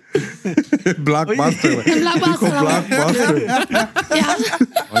pasaste. Blockbuster, güey. En Blockbuster. Blockbuster. Ya.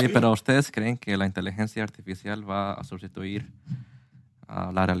 Oye, pero ¿ustedes creen que la inteligencia artificial va a sustituir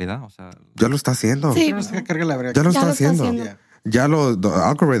a la realidad? O sea, Ya lo está haciendo. Sí. No nos carga la verga. Ya lo Ya está lo está haciendo. haciendo. Ya los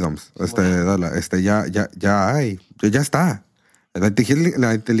algorithms, ya hay. Ya está.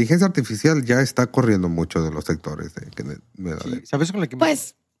 La inteligencia artificial ya está corriendo mucho de los sectores. Sí, ¿sabes con la que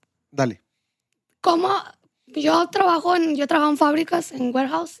Pues, Dale. como yo trabajo en fábricas, en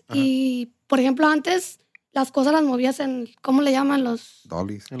warehouse, y por ejemplo, antes las cosas las movías en, ¿cómo le llaman? Los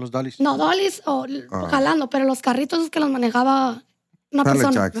Dollies. En los dollies. No, dollies o jalando, pero los carritos que los manejaba una Pallet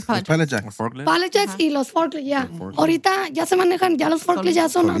persona. jacks. Pallet jacks. Pallet jacks y los forklifts, ya. Ahorita ya se manejan, ya los forklifts ya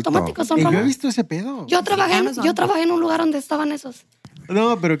son Solito. automáticos, son Yo he robots. visto ese pedo. Yo trabajé en un lugar donde estaban esos.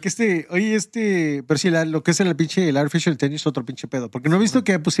 No, pero que pero sí, lo que es el artificial intelligence es otro pinche pedo. Porque no he visto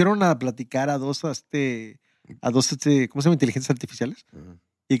que pusieron a platicar a dos, ¿cómo se llama? Inteligencias artificiales.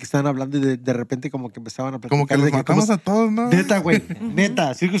 Y que estaban hablando y de repente como que empezaban a platicar. Como que los matamos a todos, ¿no? Neta, güey.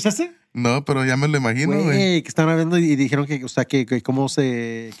 Neta. ¿Sí escuchaste? No, pero ya me lo imagino, güey. Que estaban hablando y dijeron que, o sea, que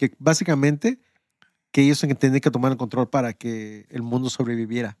básicamente que ellos tenían que tomar el control para que el mundo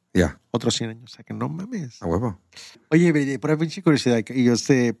sobreviviera. Ya. Otros 100 años. O sea, que no mames. A huevo. Oye, por ahí pinche curiosidad. Y yo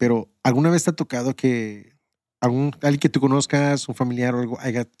sé, pero ¿alguna vez te ha tocado que alguien que tú conozcas, un familiar o algo,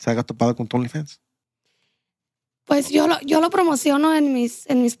 se haya topado con tu OnlyFans? Pues yo lo promociono en mis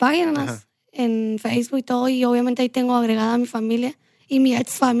páginas, Ajá. en Facebook y todo. Y obviamente ahí tengo agregada a mi familia y mi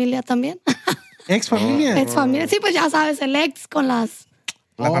ex familia también. ¿Ex familia? Ex familia. Sí, pues ya sabes, el ex con las...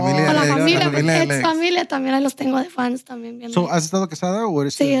 La familia Con la del ex, familia, la familia del ex ex. familia también ahí los tengo de fans también. Bien ¿Has estado casada o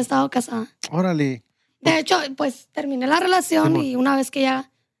eres? Sí, he estado casada. Órale. De hecho, pues terminé la relación y una vez que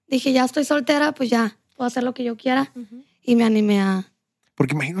ya dije, ya estoy soltera, pues ya puedo hacer lo que yo quiera. Y me animé a...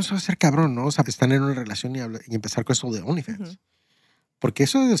 Porque imagino eso va a ser cabrón, ¿no? O sea, estar en una relación y empezar con eso de OnlyFans. Porque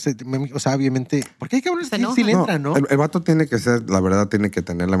eso, o sea, obviamente... Porque hay cabrones que sí le entran, ¿no? El vato tiene que ser, la verdad, tiene que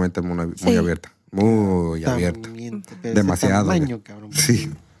tener la mente muy abierta. Muy abierta. Demasiado. Tamaño, cabrón. Sí,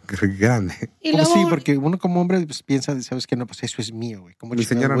 grande. Y luego, sí, porque uno como hombre pues, piensa, sabes que no, pues eso es mío, güey. Mi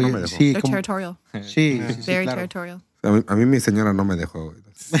señora no me dejó. Sí, They're territorial. Sí, Very claro. territorial. A mí mi señora no me dejó.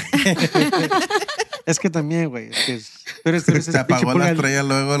 Es que también, güey. Se apagó la estrella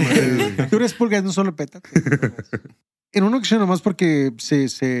luego. Tú eres pulga de un solo pétate. En una ocasión nomás porque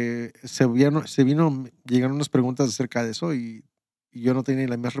llegaron unas preguntas acerca de eso y yo no tenía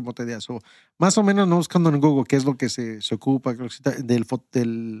la más remota idea. Más o menos no buscando en Google qué es lo que se ocupa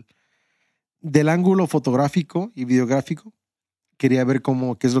del ángulo fotográfico y videográfico. Quería ver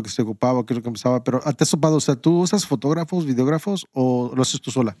qué es lo que se ocupaba, qué es lo que empezaba. Pero ¿te has topado? O sea, ¿tú usas fotógrafos, videógrafos o lo haces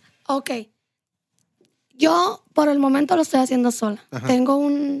tú sola? Ok. Yo por el momento lo estoy haciendo sola. Ajá. Tengo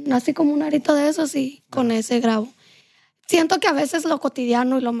así como un arito de esos y con ese grabo. Siento que a veces lo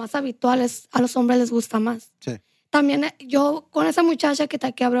cotidiano y lo más habitual a los hombres les gusta más. Sí. También yo con esa muchacha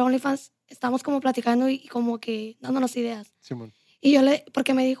que abrió OnlyFans, estamos como platicando y como que dándonos ideas. Simón. Y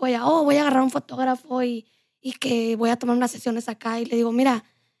porque me dijo ella, voy a agarrar un fotógrafo y que voy a tomar unas sesiones acá. Y le digo, mira,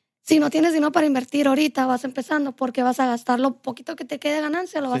 si no tienes dinero para invertir ahorita, vas empezando porque vas a gastar lo poquito que te quede de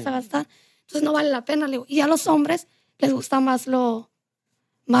ganancia, lo vas a gastar. Entonces no vale la pena. Le digo, y a los hombres les gusta más lo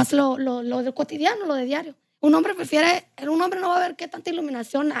de cotidiano, lo de diario. Un hombre no va a ver qué tanta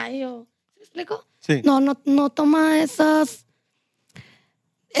iluminación hay. ¿Me explico? Sí. No toma ese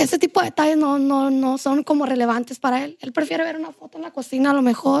tipo de detalles, no son como relevantes para él. Él prefiere ver una foto en la cocina, a lo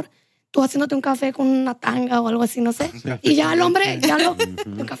mejor tú haciéndote un café con una tanga o algo así, no sé. Sí. Y ya el hombre,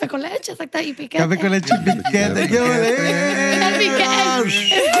 un café con leche, exacto, y piquete. Café con leche y piquete. El piquete.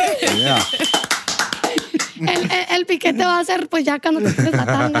 El piquete va a ser, pues ya cuando te tienes la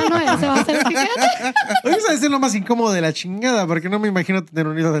tanga, ¿no? Ese va a ser el piquete. Oye, eso es lo más incómodo de la chingada, porque no me imagino tener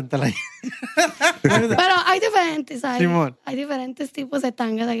un hilo dental ahí. Pero hay diferentes, hay diferentes tipos de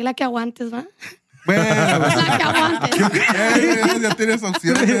tangas. Hay la que aguantes, ¿va? Bueno, la que aguantes. Ya tienes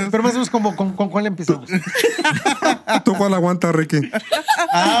opciones. Pero más o menos ¿con cuál empezamos? ¿Tú cuál aguantas, Ricky?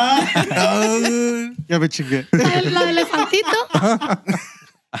 Ya me chingué. La de elefantito.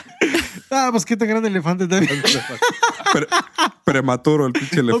 Pues qué tan grande el elefante también. Prematuro el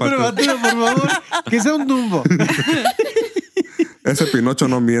pinche elefante. Prematuro, por favor. Que sea un Dumbo. Ese Pinocho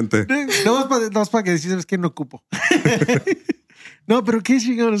no miente. No más para que decís, ¿sabes qué? No ocupo. No, pero qué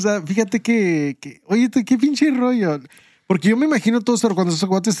chingón. O sea, fíjate que oye, qué pinche rollo. Porque yo me imagino todos cuando esos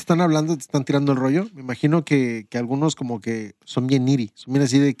guates te están hablando, te están tirando el rollo. Me imagino que algunos como que son bien needy. Son bien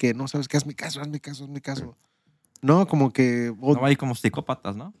así de que, no, ¿sabes qué? Hazme caso. No, como que... No, hay como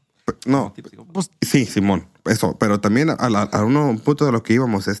psicópatas, ¿no? No, pues, sí, Simón, eso. Pero también un punto de lo que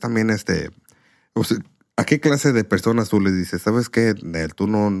íbamos es también o sea, ¿a qué clase de personas tú les dices? ¿Sabes qué? Tú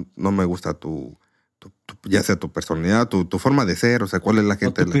no me gusta ya sea tu personalidad, tu forma de ser, o sea, ¿cuál es la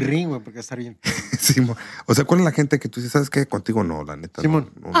gente? O tu pirrín, güey, porque estar bien. Simón. O sea, ¿cuál es la gente que tú dices, ¿sabes qué? Contigo no, la neta.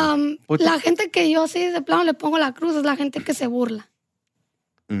 Simón. La gente que yo sí de plano le pongo la cruz es la gente que se burla.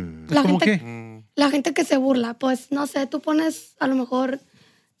 ¿Cómo qué? La gente que se burla, pues no sé, tú pones a lo mejor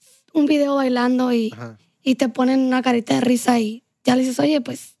un video bailando y te ponen una carita de risa y ya le dices, oye,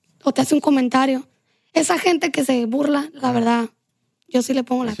 pues, o te hace un comentario. Esa gente que se burla, la verdad, yo sí le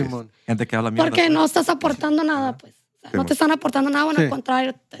pongo la cruz. Gente que habla mierda. Porque no estás aportando nada, pues. O sea, no te están aportando nada, bueno, al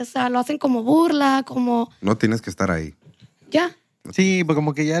contrario, o sea, lo hacen como burla, como... No tienes que estar ahí. Ya. Sí, pues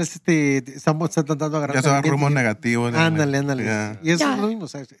como que ya estamos tratando de agarrar. Ya se va a rumbo negativo. Ándale. Yeah. Y eso es lo mismo,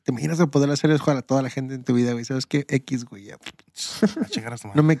 ¿sabes? ¿Te imaginas poder hacer eso a toda la gente en tu vida, güey? ¿Sabes qué? X, güey, ya.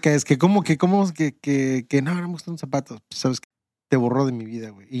 No me caes, que no me gustan los zapatos. ¿Sabes qué? Te borró de mi vida,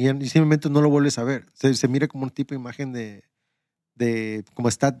 güey. Y simplemente no lo vuelves a ver. Se mira como un tipo de imagen de como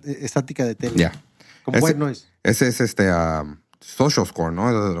estática de tele. Ya. Como white noise. Ese es social score,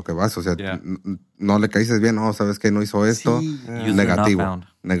 ¿no? De lo que vas. O sea, no le caíces bien, no, ¿sabes qué? No hizo esto. Sí.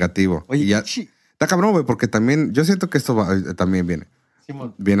 Negativo. Oye, Está cabrón, güey, porque también yo siento que esto también viene.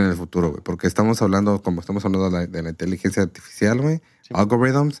 Simón. Viene en el futuro, güey, porque estamos hablando de la inteligencia artificial, güey,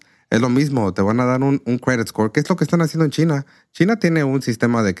 algorithms. Es lo mismo, te van a dar un credit score. ¿Qué es lo que están haciendo en China? China tiene un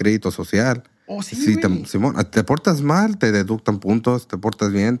sistema de crédito social. Oh, sí, Si te portas mal, te deductan puntos. Te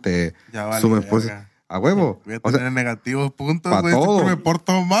portas bien, te suben pues a huevo. Voy a tener negativos puntos, güey. Todo. Me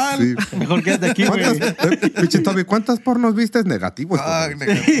porto mal. Sí. Mejor quédate aquí, güey. Pinche Toby, ¿cuántas pornos viste? Negativos.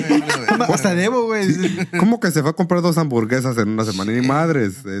 Hasta debo, güey. ¿Cómo que se fue a comprar 2 hamburguesas en una semana? Ni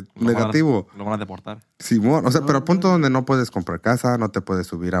madres. Negativo. Lo van a deportar. Simón, o sea, pero a punto donde no puedes comprar casa, no te puedes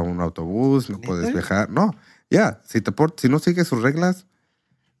subir a un autobús, no puedes viajar. No, si no sigues sus reglas,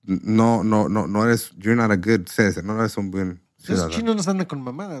 no eres, you're not a good citizen, no eres un buen ciudadano. Esos chinos no andan con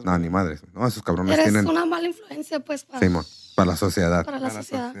mamadas. No, ni madres. No, esos cabrones Eres tienen... una mala influencia, pues, Simón, para la sociedad. para la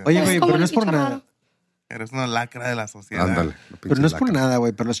sociedad. Oye, Eres güey, como pero no el es por bicho nada. raro. Eres una lacra de la sociedad. Ándale. Pero no es por nada,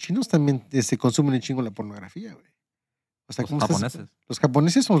 güey. Pero los chinos también consumen un chingo la pornografía, güey. O sea, Los japoneses. ¿Los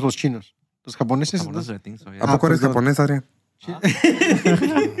japoneses o los chinos? Los japoneses. ¿A poco eres japonés, Adrián?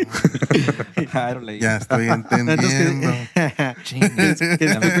 Ya estoy entendiendo.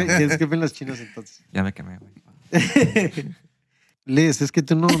 ¿Qué ven los chinos entonces? Ya me quemé, güey. Les, es que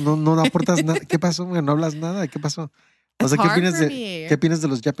tú no aportas nada. ¿Qué pasó, güey? No hablas nada. ¿Qué pasó? O sea, ¿qué opinas de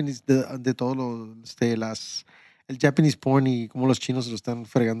los Japanese, de todo lo, el Japanese porn y cómo los chinos lo están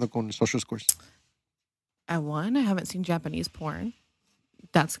fregando con social scores? I haven't seen Japanese porn.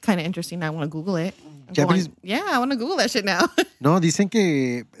 That's kind of interesting. I want to Google it. Japanese? I want to Google that shit now. No, dicen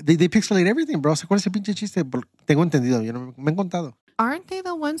que they pixelate everything, bro. ¿Cuál es ese pinche chiste? Tengo entendido, yo no, me han contado. Aren't they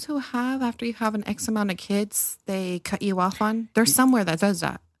the ones who have, after you have an X amount of kids, they cut you off on? There's somewhere that does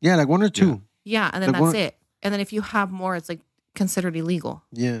that. Yeah, like 1 or 2. Yeah, and then that's it. And then if you have more, it's like considered illegal.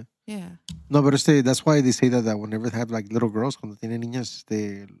 Yeah. Yeah. No, pero that's why they say that whenever they have like little girls, cuando tienen niñas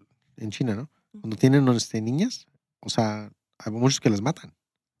en China, ¿no? Cuando tienen niñas, o sea, hay muchos que las matan.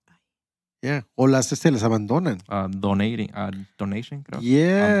 Yeah. O las abandonan. Donation, creo.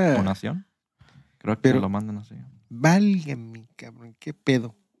 Yeah. Donación. Creo que lo mandan así. Válgame, cabrón, qué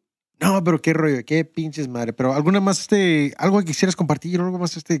pedo. No, pero qué rollo, qué pinches madre. Pero alguna más, algo que quisieras compartir, algo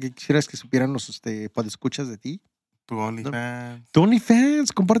más que quisieras que supieran los podescuchas de ti. Tu OnlyFans. ¿No? Tu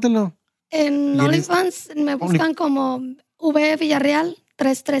OnlyFans, compártelo. En OnlyFans me buscan como V Villarreal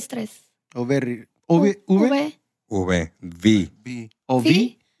 333. V.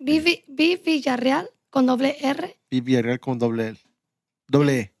 V Villarreal con doble R. V Villarreal con doble L.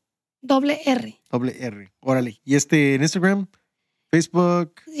 Doble R. Órale. Y en Instagram,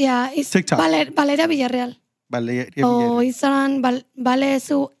 Facebook, TikTok. Valeria Villarreal. O Instagram, vale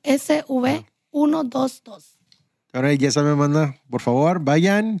su SV122. Ahora ya saben, manda, por favor,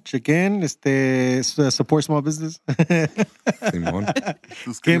 vayan, chequen, support small business. Simón.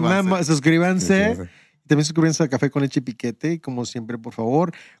 Suscríbanse. También suscríbanse a Café con Leche y Piquete. Como siempre, por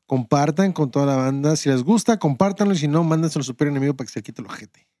favor, compartan con toda la banda. Si les gusta, compártanlo. Y si no, mándenselo a su super enemigo para que se quite el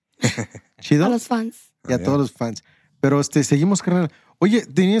ojete. ¿Chido? A los fans. Y a todos los fans. Pero seguimos, carnal. Oye,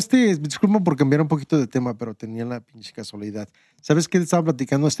 tenía disculpa por cambiar un poquito de tema, pero tenía la pinche casualidad. ¿Sabes qué estaba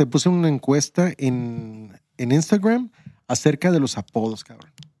platicando? Puse una encuesta en Instagram acerca de los apodos,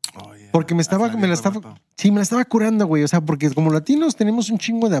 cabrón. Oh, yeah. Porque me la estaba curando, güey. O sea, porque como latinos tenemos un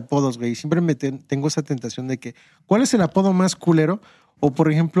chingo de apodos, güey. Y siempre tengo esa tentación de que, ¿cuál es el apodo más culero? O,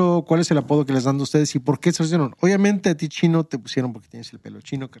 por ejemplo, ¿cuál es el apodo que les dan a ustedes y por qué se hicieron? Obviamente a ti, chino, te pusieron porque tienes el pelo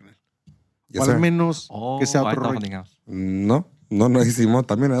chino, carnal. O al menos que sea otro rollo. No hicimos.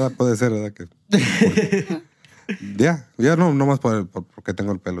 También, ¿verdad? Puede ser, ¿verdad? Que ya no más porque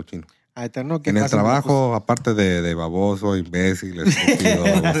tengo el pelo chino. En el trabajo, aparte de baboso, imbécil, estúpido.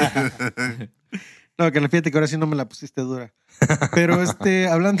 No, que fíjate que ahora sí no me la pusiste dura. Pero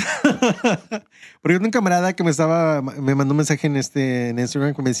hablando, porque un camarada que me mandó un mensaje en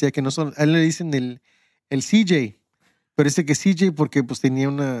Instagram que me decía que a él le dicen el CJ. Pero dice que CJ porque pues tiene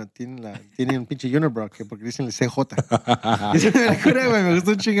un pinche unibrow, porque dicen el CJ. Y se me acuerda, güey, me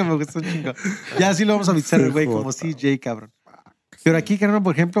gustó un chingo. Ya así lo vamos a avisar, güey, como CJ, cabrón. Pero aquí, carnal,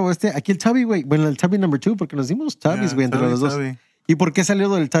 por ejemplo, aquí el Tubby, güey. Bueno, el Tubby number 2, porque nos dimos Tubbies, güey, entre los dos. ¿Y por qué salió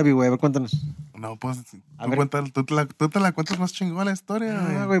del Tubby, güey? A ver, cuéntanos. No, pues, tú te la cuentas más chingón la historia,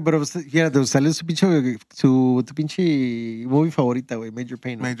 güey. No, güey, pero fíjate, salió tu pinche movie favorita, güey, Major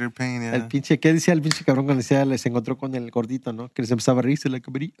Pain, ¿no? Major Pain, yeah. ¿Qué decía el pinche cabrón cuando se encontró con el gordito, ¿no? Que se empezaba a reírse, like,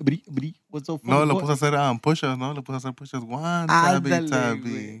 what's so funny? No, lo puso a hacer push-ups, ¿no? Lo puso a hacer push-ups. 1,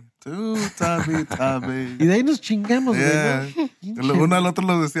 Tubby. 2, Tubby. Y de ahí nos chingamos, güey. Yeah. Uno al otro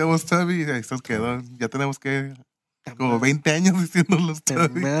lo decíamos Tubby y ahí se quedó. Ya tenemos que... Como 20 años diciéndolos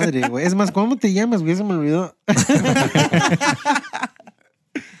Tubby. Madre, güey. Es más, ¿cómo te llamas, güey? Se me olvidó.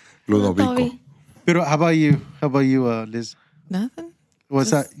 Ludovico. Pero how about you, Liz? Nothing.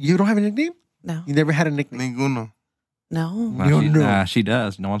 What's that? You don't have a nickname? No. You never had a nickname? Ninguno. No. She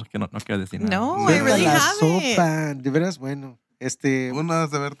does. No quiero decir nada. No, I really la haven't. sopa. De veras, bueno. Uno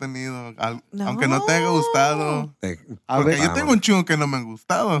has de haber tenido. Aunque no te haya gustado. Porque yo tengo un chingo que no me han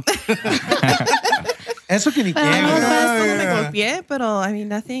gustado. Eso que ni Pero no quiero. sabes cómo me golpeé, pero I mean,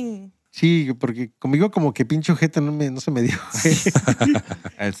 nothing. Sí, porque conmigo como que pinche ojete no se me dio.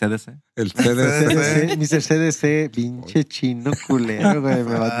 El CDC. El CDC. Mr. CDC, pinche chino culero, güey.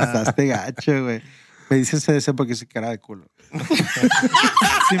 Me bautizaste gacho, güey. Me dicen CDC porque soy cara de culo.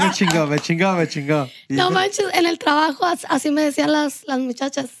 Sí, me chingó. No manches, en el trabajo así me decían las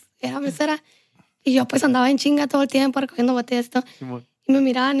muchachas. Era mesera. Y yo pues andaba en chinga todo el tiempo recogiendo botellas y todo. Simón. Y me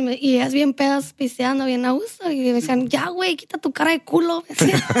miraban y ellas bien pedas, pisteando, bien a gusto. Y me decían, ya, güey, quita tu cara de culo. Me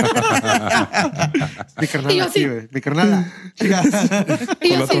decían. Mi carnal Y yo aquí, así. güey. Mi carnal. Chica. Y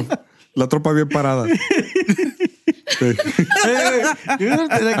yo así. La tropa bien parada. Yo no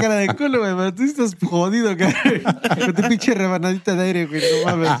te da cara de culo, güey, pero tú estás jodido, cara. Con tu pinche rebanadita de aire, güey. No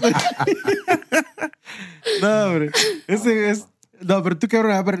mames. No, hombre. Ese es... No, pero tú,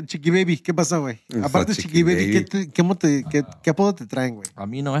 cabrón, a ver, Chiqui Baby, ¿qué pasa, güey? Aparte de Chiqui Baby, ¿qué apodo te traen, güey? A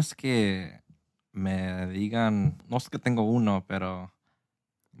mí no es que me digan, no es que tengo uno, pero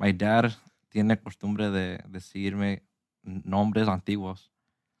my dad tiene costumbre de decirme nombres antiguos.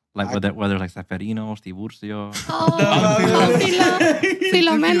 Like whether like Seferinos, Tiburcio.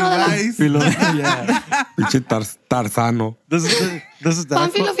 Filomeno de la... Pinche Tarzano.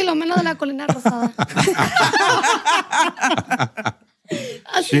 Pánfilo Filomeno de la Colina Rosada.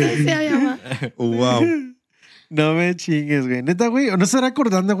 Así se llama. Wow. No me chingues, güey. Neta, güey. ¿O no se estará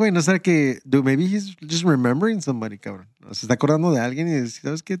acordando, güey? ¿No será que... Dude, maybe he's just remembering somebody, cabrón? Se está acordando de alguien y dice,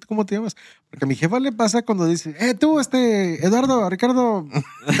 ¿sabes qué? ¿Cómo te llamas? Porque a mi jefa le pasa cuando dice, tú, Eduardo, Ricardo,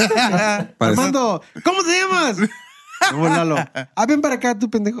 Armando, ¿cómo te llamas? Como Lalo. Ven para acá, tú,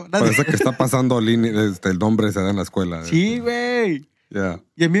 pendejo. Parece que está pasando el nombre se da en la escuela. Sí, güey. Yeah.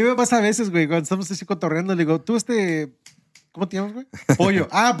 Y a mí me pasa a veces, güey, cuando estamos así cotorreando, le digo, tú, ¿cómo te llamas, güey? Pollo.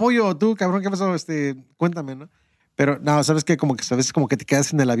 Pollo, tú, cabrón, ¿qué pasó? Cuéntame, ¿no? Pero, no, ¿sabes qué? Como que a veces como que te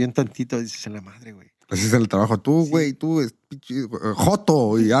quedas en el avión tantito y dices, en la madre, güey. Así es el trabajo. Tú, güey, tú, pinche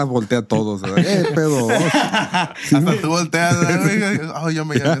Joto. Y ya voltea a todos. Pedo. Hasta tú volteas. Yo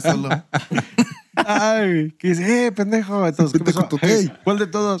me llamé solo. Ay, que dice, pendejo. Entonces, ¿qué pasó? Hey, ¿cuál de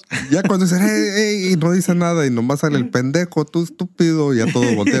todos? Ya cuando dicen, hey, y no dice nada y nomás sale el pendejo, tú estúpido, y ya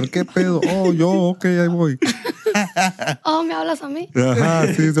todos voltean, ¿qué pedo? Yo, ok, ahí voy. ¿me hablas a mí? Ajá,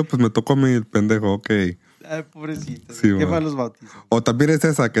 sí, pues me tocó a mí el pendejo, ok. Ay, pobrecito. Sí, ¿Qué más los bautizan? O también es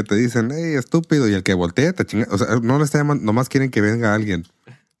esa que te dicen, hey, estúpido, y el que voltee te chinga. O sea, no le está llamando, nomás quieren que venga alguien.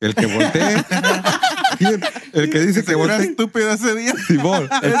 El que voltee. El que dice que voltee. Estúpido ese día. Simón,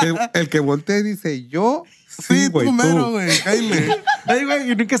 el que voltee dice, yo. Sí, güey. Tú mero, güey. Cállate. Ay,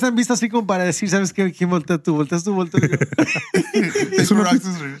 güey, y nunca se han visto así como para decir, ¿sabes qué? ¿Quién voltea tú? ¿Volteas tú? ¿Volteo yo? Es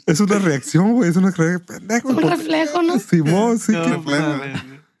una reacción, güey. Es una reacción. Pendejo. Un reflejo, ¿no? Simón, sí. No,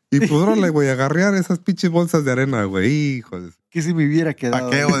 Y pues, órale, güey, agarrear esas pinches bolsas de arena, güey. Hijos. Que si me hubiera quedado.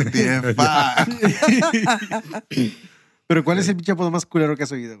 ¿Para qué volteé? Pero ¿cuál es el pinche apodo más culero que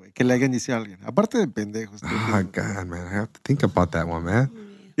has oído, güey? Que le hayan dicho a alguien. Aparte de pendejos. God, man. I have to think about that one, man.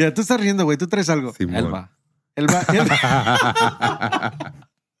 Ya, tú estás riendo, güey. Tú traes algo. Elba.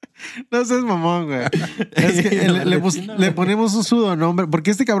 No seas mamón, güey. Es que le ponemos un pseudonombre.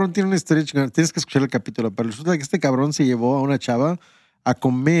 Porque este cabrón tiene una historia chingona. Tienes que escuchar el capítulo. Pero resulta que este cabrón se llevó a una chava a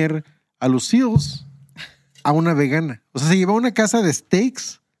comer a Lucille's a una vegana. O sea, se llevó a una casa de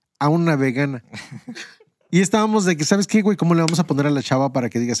steaks a una vegana. Y estábamos de que, ¿sabes qué, güey? ¿Cómo le vamos a poner a la chava para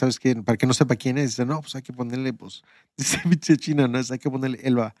que diga, ¿sabes qué? Para que no sepa quién es. Dice, no, pues hay que ponerle, pues, dice pinche china, ¿no? Hay que ponerle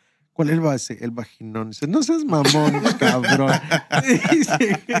Elba. ¿Cuál Elba es? Elba Ginón. Dice, no seas mamón, cabrón.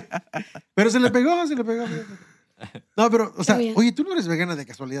 Dice, pero se le pegó. No, pero, o sea, oye, tú no eres vegana de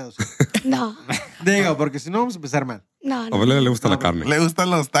casualidad, o sea. No. Digo, porque si no vamos a empezar mal. No. A Valeria le gusta la carne. Le gustan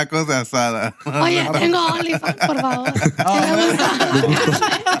los tacos de asada. Oye, tengo OnlyFans, por favor.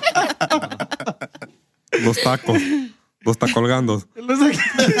 Los tacos. Los tacolgandos.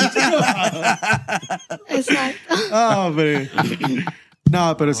 Exacto. Hombre.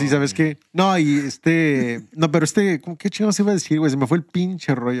 No, pero sí, ¿sabes qué? No, y no, pero ¿qué chingados iba a decir, güey? Se me fue el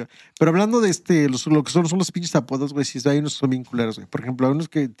pinche rollo. Pero hablando de lo que son los pinches apodos, güey, sí, hay unos que son bien culeros, güey. Por ejemplo, hay unos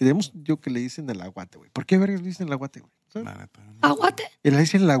que tenemos que le dicen el aguate, güey. ¿Por qué vergas le dicen el aguate, güey? ¿Aguate? Y le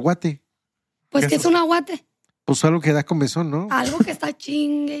dicen el aguate. Pues, ¿qué es un aguate? Pues algo que da comezón, ¿no? Algo que está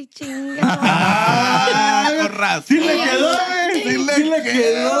chingue y chingue. ¡Ah! Con razón. ¡Sí le quedó, güey! ¡Sí le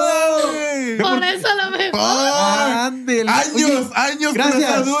quedó! Por eso lo mejor. Ándele. Años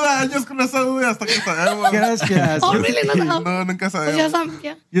con esa duda hasta que sabemos. Gracias. Oh, really? No, nunca Pues sabemos. ya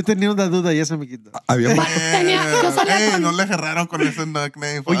sabía. Yo tenía una duda, ya se me quitó. Había Yo salía con... No le agarraron con ese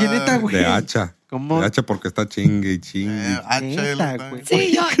nickname. Oye, neta, güey. de hacha. ¿Cómo? De hacha porque está chingue y chingue. Neta, güey.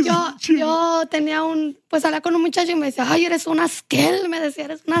 Sí, yo tenía pues salía con un muchacho y me decía, ay, eres una skel. Me decía,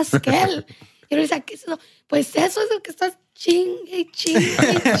 eres una skel. Y yo le decía, ¿qué es eso? Pues eso es lo que estás chingue.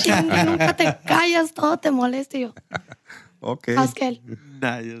 Nunca te callas, todo te molesta. Y yo, Ok. Askel.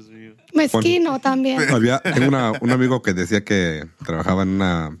 Nah, Dios mío. Mezquino también. Tengo un amigo que decía que trabajaba en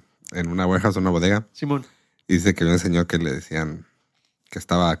una warehouse, una bodega. Simón. Y dice que había un señor que le decían que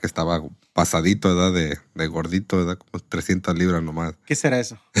estaba pasadito, ¿verdad? De gordito, ¿verdad? Como 300 libras nomás. ¿Qué será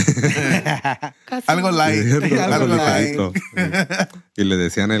eso? Casi. Algo light. Algo light. ligerito. Y le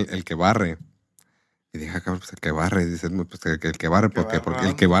decían el que barre. Y dije, cabrón, pues el que barre. Dice, pues el que barre, porque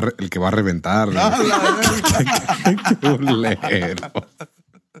el que va a reventar. Qué culero.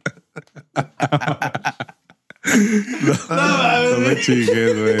 No me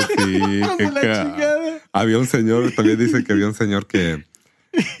chingues, güey. Sí, había un señor, también dice que había un señor que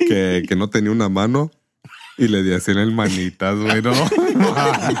no tenía una mano y le decían el manitas, güey. No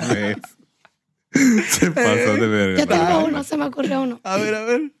mames. Se pasó de verga. Yo tengo uno, se me ocurrió uno. A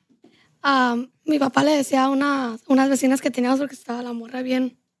ver. Mi papá le decía a unas vecinas que teníamos porque estaba la morra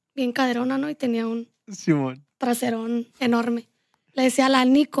bien caderona, ¿no? Y tenía un Simón. traserón enorme. Le decía la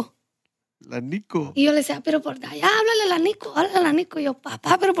Nico. La Nico. Y yo le decía, pero por allá, háblale a la Nico. Y yo,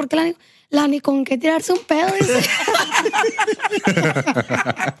 papá, ¿pero por qué la Nico? La Nico, ¿con qué tirarse un pedo? Dice.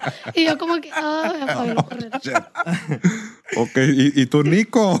 Y yo como que, ay, no correr. Ok, ¿y tú,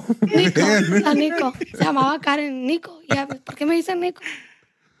 Nico? Nico, la Nico. Se llamaba Karen Nico. Y ya, ¿por qué me dicen Nico?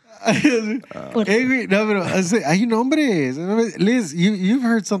 Güey, no, pero hay nombres. Liz, you've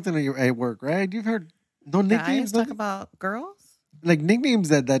heard something at work, right? You've heard no nicknames? Guys talk about girls? Like nicknames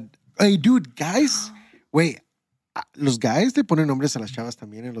that hey, dude, guys. Wait, los guys le ponen nombres a las chavas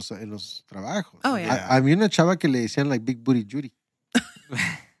también en los trabajos. Oh, yeah. A mí una chava que le decían like Big Booty Judy.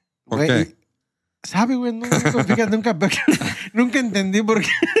 ¿Por qué? y- ¿Sabe, güey? Fíjate, nunca entendí por qué.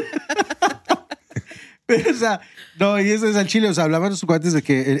 Pero, o sea, no, y eso es al chile. O sea, hablaban sus cuates de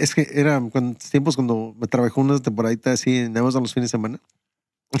que es que eran tiempos cuando me trabajó una temporadita así en Amazon los fines de semana.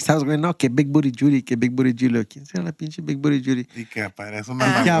 Estabas, güey, no, que Big Booty Judy. ¿Quién será la pinche Big Booty Judy? Y que aparece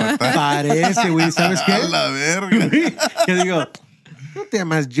una Ya nota. aparece, güey, ¿sabes qué? A la verga. Que digo, no te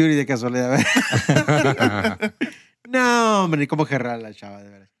llamas Judy de casualidad. No, hombre, ni cómo gerrar la chava, de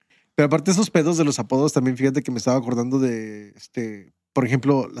verdad. Pero aparte esos pedos de los apodos, también fíjate que me estaba acordando de, por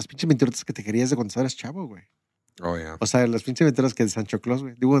ejemplo, las pinches mentirotas que te querías de cuando eras chavo, güey. Oh, yeah. O sea, las pinches mentiras que de Sancho Claus,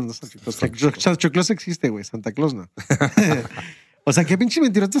 güey. Digo, no Sancho Claus. Sancho Claus existe, güey. Santa Claus no. O sea, ¿qué pinches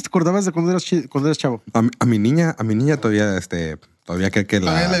mentirotas te acordabas de cuando eras chavo? A mi niña todavía, todavía cree que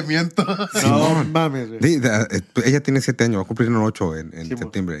Todavía le miento. No mames, güey. Sí, ella tiene 7 años, va a cumplir un 8 en Sí,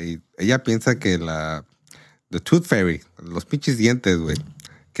 septiembre. Y ella piensa que the Tooth Fairy, los pinches dientes, güey.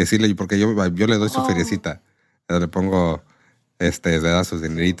 Que sí, porque yo le doy su feriecita. Le pongo, le da su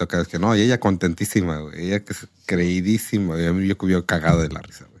dinerito cada vez que no. Y ella contentísima, güey. Ella que es creidísima. Y a mí yo cagado de la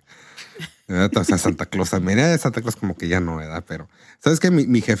risa, güey. O sea, Santa Claus, mira de Santa Claus como que ya no, ¿verdad? Pero, ¿sabes qué?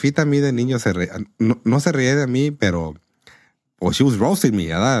 Mi jefita a mí de niño no se reía de mí, pero she was roasting me,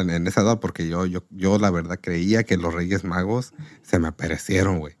 ¿verdad? En esa edad, porque yo la verdad creía que los Reyes Magos se me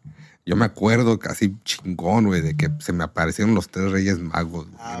aparecieron, güey. Yo me acuerdo casi chingón, güey, de que se me aparecieron los 3 Reyes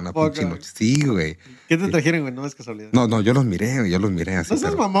Magos, güey, en una pinche noche. Sí, güey. ¿Qué te trajeron, güey? No es casualidad. No, yo los miré así. No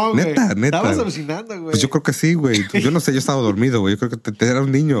seas mamón, güey. Neta. Estabas alucinando, güey. Pues yo creo que sí, güey. Yo no sé, yo estaba dormido, güey. Yo creo que era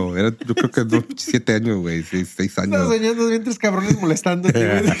un niño. Yo creo que 7 años, güey. 6 años. Estabas soñando bien 3 cabrones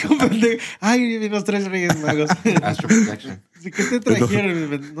molestándote, güey. Ay, vienen los 3 Reyes Magos. Astro protection. ¿Qué te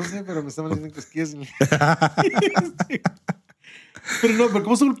trajeron? No sé, pero me estaban haciendo cosquillas. Pero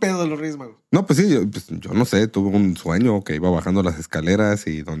 ¿cómo estuvo el pedo de los Reyes Magos? No, pues sí, yo no sé, tuve un sueño que iba bajando las escaleras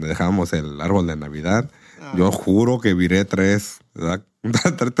y donde dejábamos el árbol de Navidad. Yo juro que viré 3, ¿verdad?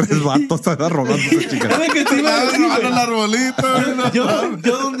 3 vatos robando sus chicas. El arbolito.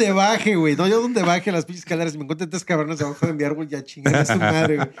 Yo donde baje, güey. No, yo donde baje las pinches escaleras y me encuentro 3 cabrones abajo de mi árbol, ya chingada a su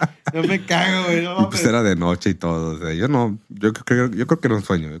madre, güey. No me cago, güey. No, pues era de noche y todo. O sea, yo creo que era un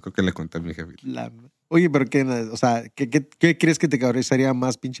sueño. Yo creo que le conté a mi jefe. Oye, pero o sea, ¿qué crees que te causaría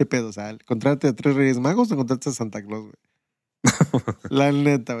más pinche pedo? O sea, ¿encontrarte a 3 Reyes Magos o encontrarte a Santa Claus, güey? La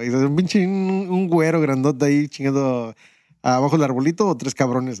neta, güey. O sea, un pinche un güero grandote ahí chingando abajo del arbolito o 3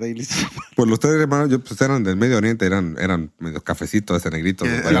 cabrones ahí listos? Pues los 3 hermanos, yo pues eran del Medio Oriente, eran medio cafecitos, ese negritos.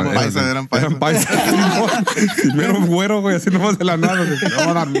 Eran paisas. Primero güero, güey, así nomás de la nada. Me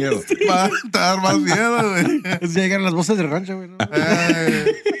va a dar miedo. Va a dar más miedo, güey. Llegan las voces del rancho, güey, ¿no?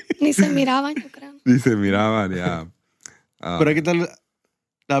 Ni se miraban, yo creo. Ni se miraban, ya. Pero ¿qué tal?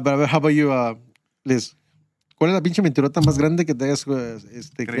 Pero a ver, how about you, Liz? ¿Cuál es la pinche mentirota más grande que te hayas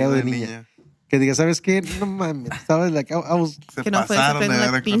creado de niña? Que digas, ¿sabes qué? No mames, ¿sabes? Like, que no puedes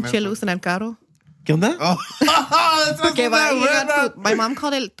prender la pinche luz en el carro. ¿Qué onda? Oh. Que va a llegar my mom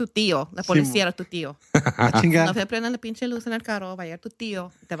called it tu tío. La policía era tu tío. A chingar. No te prendan la pinche luz en el carro, va a llegar tu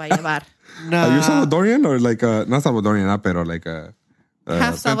tío y te va a llevar. No. ¿Are you Salvadorian or like not Salvadorian, pero like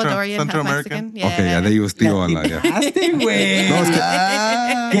half Salvadorian, half Mexican. Yeah. Okay, ya de ellos tío a la ya. Güey. No, es que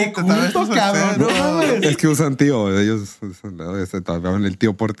qué culto, cabrón. No, es que usan tío, ellos hablan el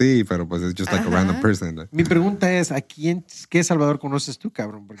tío por ti, pero pues es just like a random person. Mi pregunta es, ¿qué Salvador conoces tú,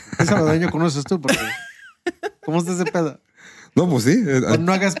 cabrón? Porque ¿qué salvadoreño conoces tú? Porque ¿cómo está ese pedo? No, pues sí.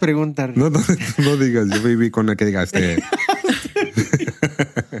 No hagas preguntas. No digas, yo viví con el que diga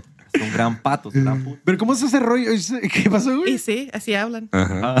Un gran pato, gran puto. Pero ¿cómo es ese rollo? ¿Qué pasó, güey? Y sí, así hablan.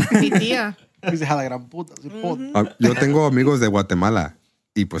 Ajá. Mi tía. Dice, a la gran puta. Yo tengo amigos de Guatemala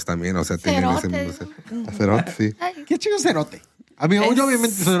y pues también, o sea, tienen ese Cerote. mismo. Cerote, sí. Ay, ¿Qué chido cerote? A mí, yo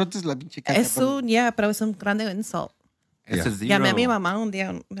obviamente cerote es la pinche caca. Es pero es un grande insult. Ese es Llamé a zero. mi mamá un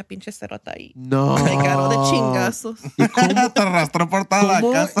día, una pinche cerota ahí. No. Me agarró de chingazos. ¿Y cómo, Te arrastró por toda la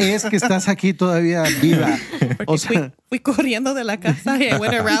cómo casa. es que estás aquí todavía viva? O sea, Fui corriendo de la casa y I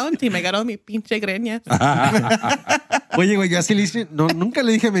went around y me agarró mi pinche greña. oye, güey, yo así le hice. No, nunca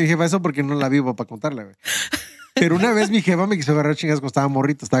le dije a mi jefa eso porque no la vivo para contarle, güey. Pero una vez mi jefa me quiso agarrar chingas cuando estaba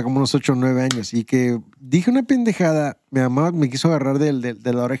morrito, estaba como unos 8 o 9 años. Y que dije una pendejada, mi mamá me quiso agarrar de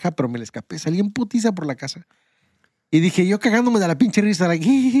la oreja, pero me le escapé. Salí en putiza por la casa. Y dije, yo cagándome de la pinche risa,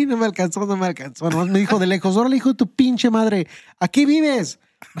 like, no me alcanzó. Nomás me dijo de lejos, órale, hijo de tu pinche madre, ¿aquí vives?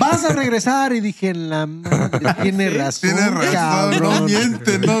 Vas a regresar. Y dije, la madre, tiene razón, cabrón.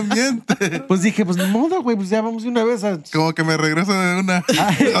 No miente. Pues dije, pues ni modo, güey, pues ya vamos de una vez a... Como que me regreso de una.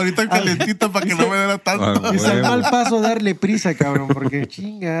 Ahorita calientita para que no me dé tanto. Es al mal paso darle prisa, cabrón, porque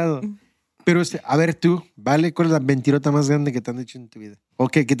chingado. Pero, a ver tú, ¿vale? ¿Cuál es la mentirota más grande que te han dicho en tu vida? O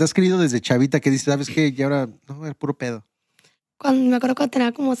que te has creído desde chavita que dices, ¿sabes qué? Y ahora, no, es puro pedo. me acuerdo cuando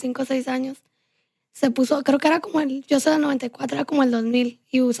tenía como 5 o 6 años, se puso, creo que era como yo soy del 94, era como el 2000,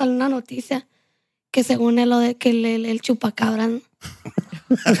 y salió una noticia que según él, lo de que el chupacabra...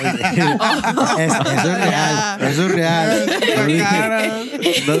 Eso es real.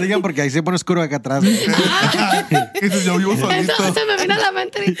 No digan porque ahí se pone oscuro acá atrás. Yo vivo solito. Eso se me vino a la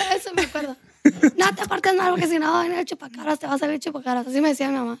mente ahorita, eso me acuerdo. No te apartes mal porque si no va a venir el chupacabras, te va a salir el chupacabras. Así me decía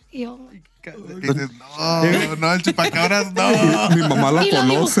mi mamá. Y yo... Dices, no, el chupacabras no. Mi mamá la y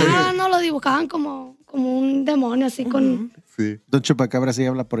conoce. Lo dibujaban como un demonio así con... Sí. Don Chupacabra sí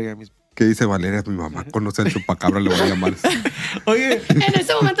habla por ella misma. ¿Qué dice Valeria? Mi mamá conoce al chupacabra, le voy a llamar. Oye, En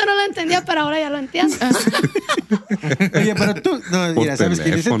ese momento no lo entendía, pero ahora ya lo entiendo. oye, pero tú, no, Por mira, sabes que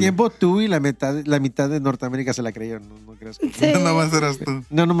en ese teléfono. tiempo tú y la mitad de Norteamérica se la creyeron, no creas. Sí. No más eras tú.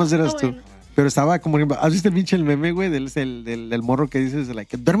 No, nomás eras Ah, tú. bueno. Pero estaba como, ¿has visto el meme, güey? Del morro que dices,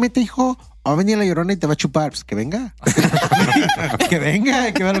 like, duérmete, hijo, va a venir la Llorona y te va a chupar. Pues que venga. que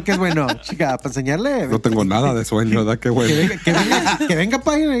vea lo que es bueno. Chica, para enseñarle. No tengo nada de sueño, ¿verdad? Qué bueno. Que venga,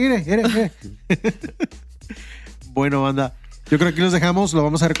 pa, mire. Bueno, banda. Yo creo que aquí los dejamos, lo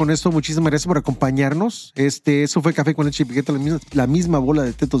vamos a ver con esto. Muchísimas gracias por acompañarnos. Eso fue Café con Leche y Piquete, la misma bola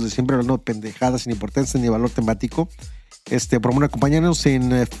de tetos de siempre, hablando de pendejadas sin importancia ni valor temático. Por favor, acompáñanos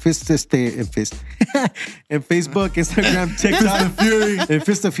en en Facebook, Instagram, TikTok, en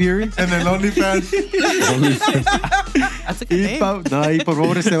Fist of Fury. En el OnlyFans. That's a good Y name. y por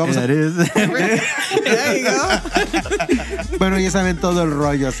favor, vamos a... There you go. Bueno, ya saben todo el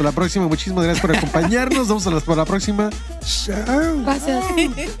rollo. Hasta la próxima. Muchísimas gracias por acompañarnos. Vamos a la próxima. Gracias.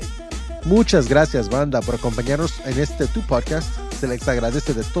 Muchas gracias, banda, por acompañarnos en tu podcast. Se les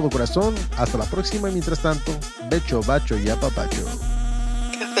agradece de todo corazón. Hasta la próxima. Mientras tanto, becho, bacho y apapacho.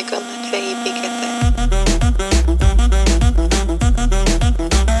 Café con leche y piquete.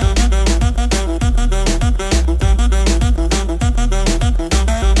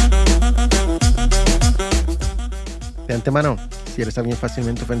 De antemano, si eres alguien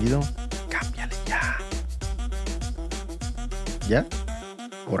fácilmente ofendido, cámbiale ya. ¿Ya?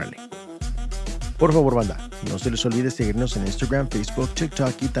 Órale. Por favor, banda, no se les olvide seguirnos en Instagram, Facebook,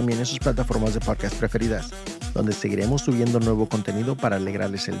 TikTok y también en sus plataformas de podcast preferidas, donde seguiremos subiendo nuevo contenido para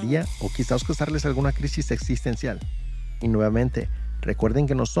alegrarles el día o quizás causarles alguna crisis existencial. Y nuevamente, Recuerden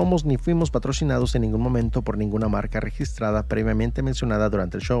que no somos ni fuimos patrocinados en ningún momento por ninguna marca registrada previamente mencionada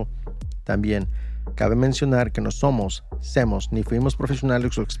durante el show. También, cabe mencionar que no somos, semos, ni fuimos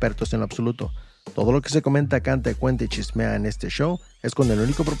profesionales o expertos en lo absoluto. Todo lo que se comenta, canta, cuenta y chismea en este show es con el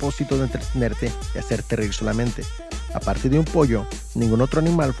único propósito de entretenerte y hacerte reír solamente. Aparte de un pollo, ningún otro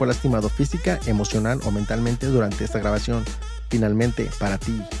animal fue lastimado física, emocional o mentalmente durante esta grabación. Finalmente, para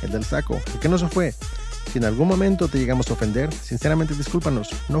ti, el del saco, el que no se fue. Si en algún momento te llegamos a ofender, sinceramente discúlpanos,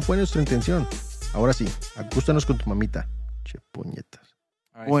 no fue nuestra intención. Ahora sí, acústanos con tu mamita. Che puñetas.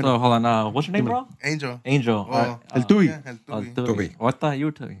 All right, so hold on. What's your name, bro? Angel. Angel. Oh, All right, El Tubi. yeah, el Tubi. Tubi. Oh, I thought you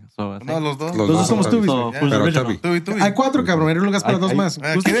were Tubi. So I think, No, los dos. Los dos somos Tubis. so Yeah. who's the Pero original? Tubi. Tubi. Hay 4, cabrón. Hay lugar para 2 más.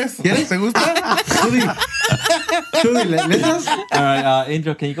 ¿Quieres? ¿Quieres? ¿Te gusta? Tubi. Tubi, ¿letras? All right,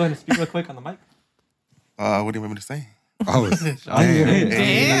 Angel, can you go ahead and speak real quick on the mic? What do you want me to say? Oh,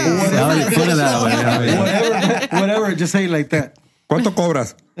 Whatever, just say it like that. ¿Cuánto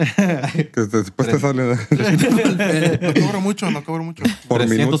cobras? Que después te sale No cobro mucho. por 300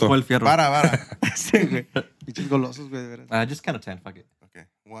 minuto. fue el fierro. Vara. Sí, güey. Pinches golosos, güey, de veras. Just count to 10, fuck it. Okay.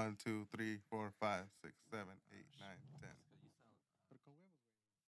 1, 2, 3, 4, 5, 6, 7, 8, 9,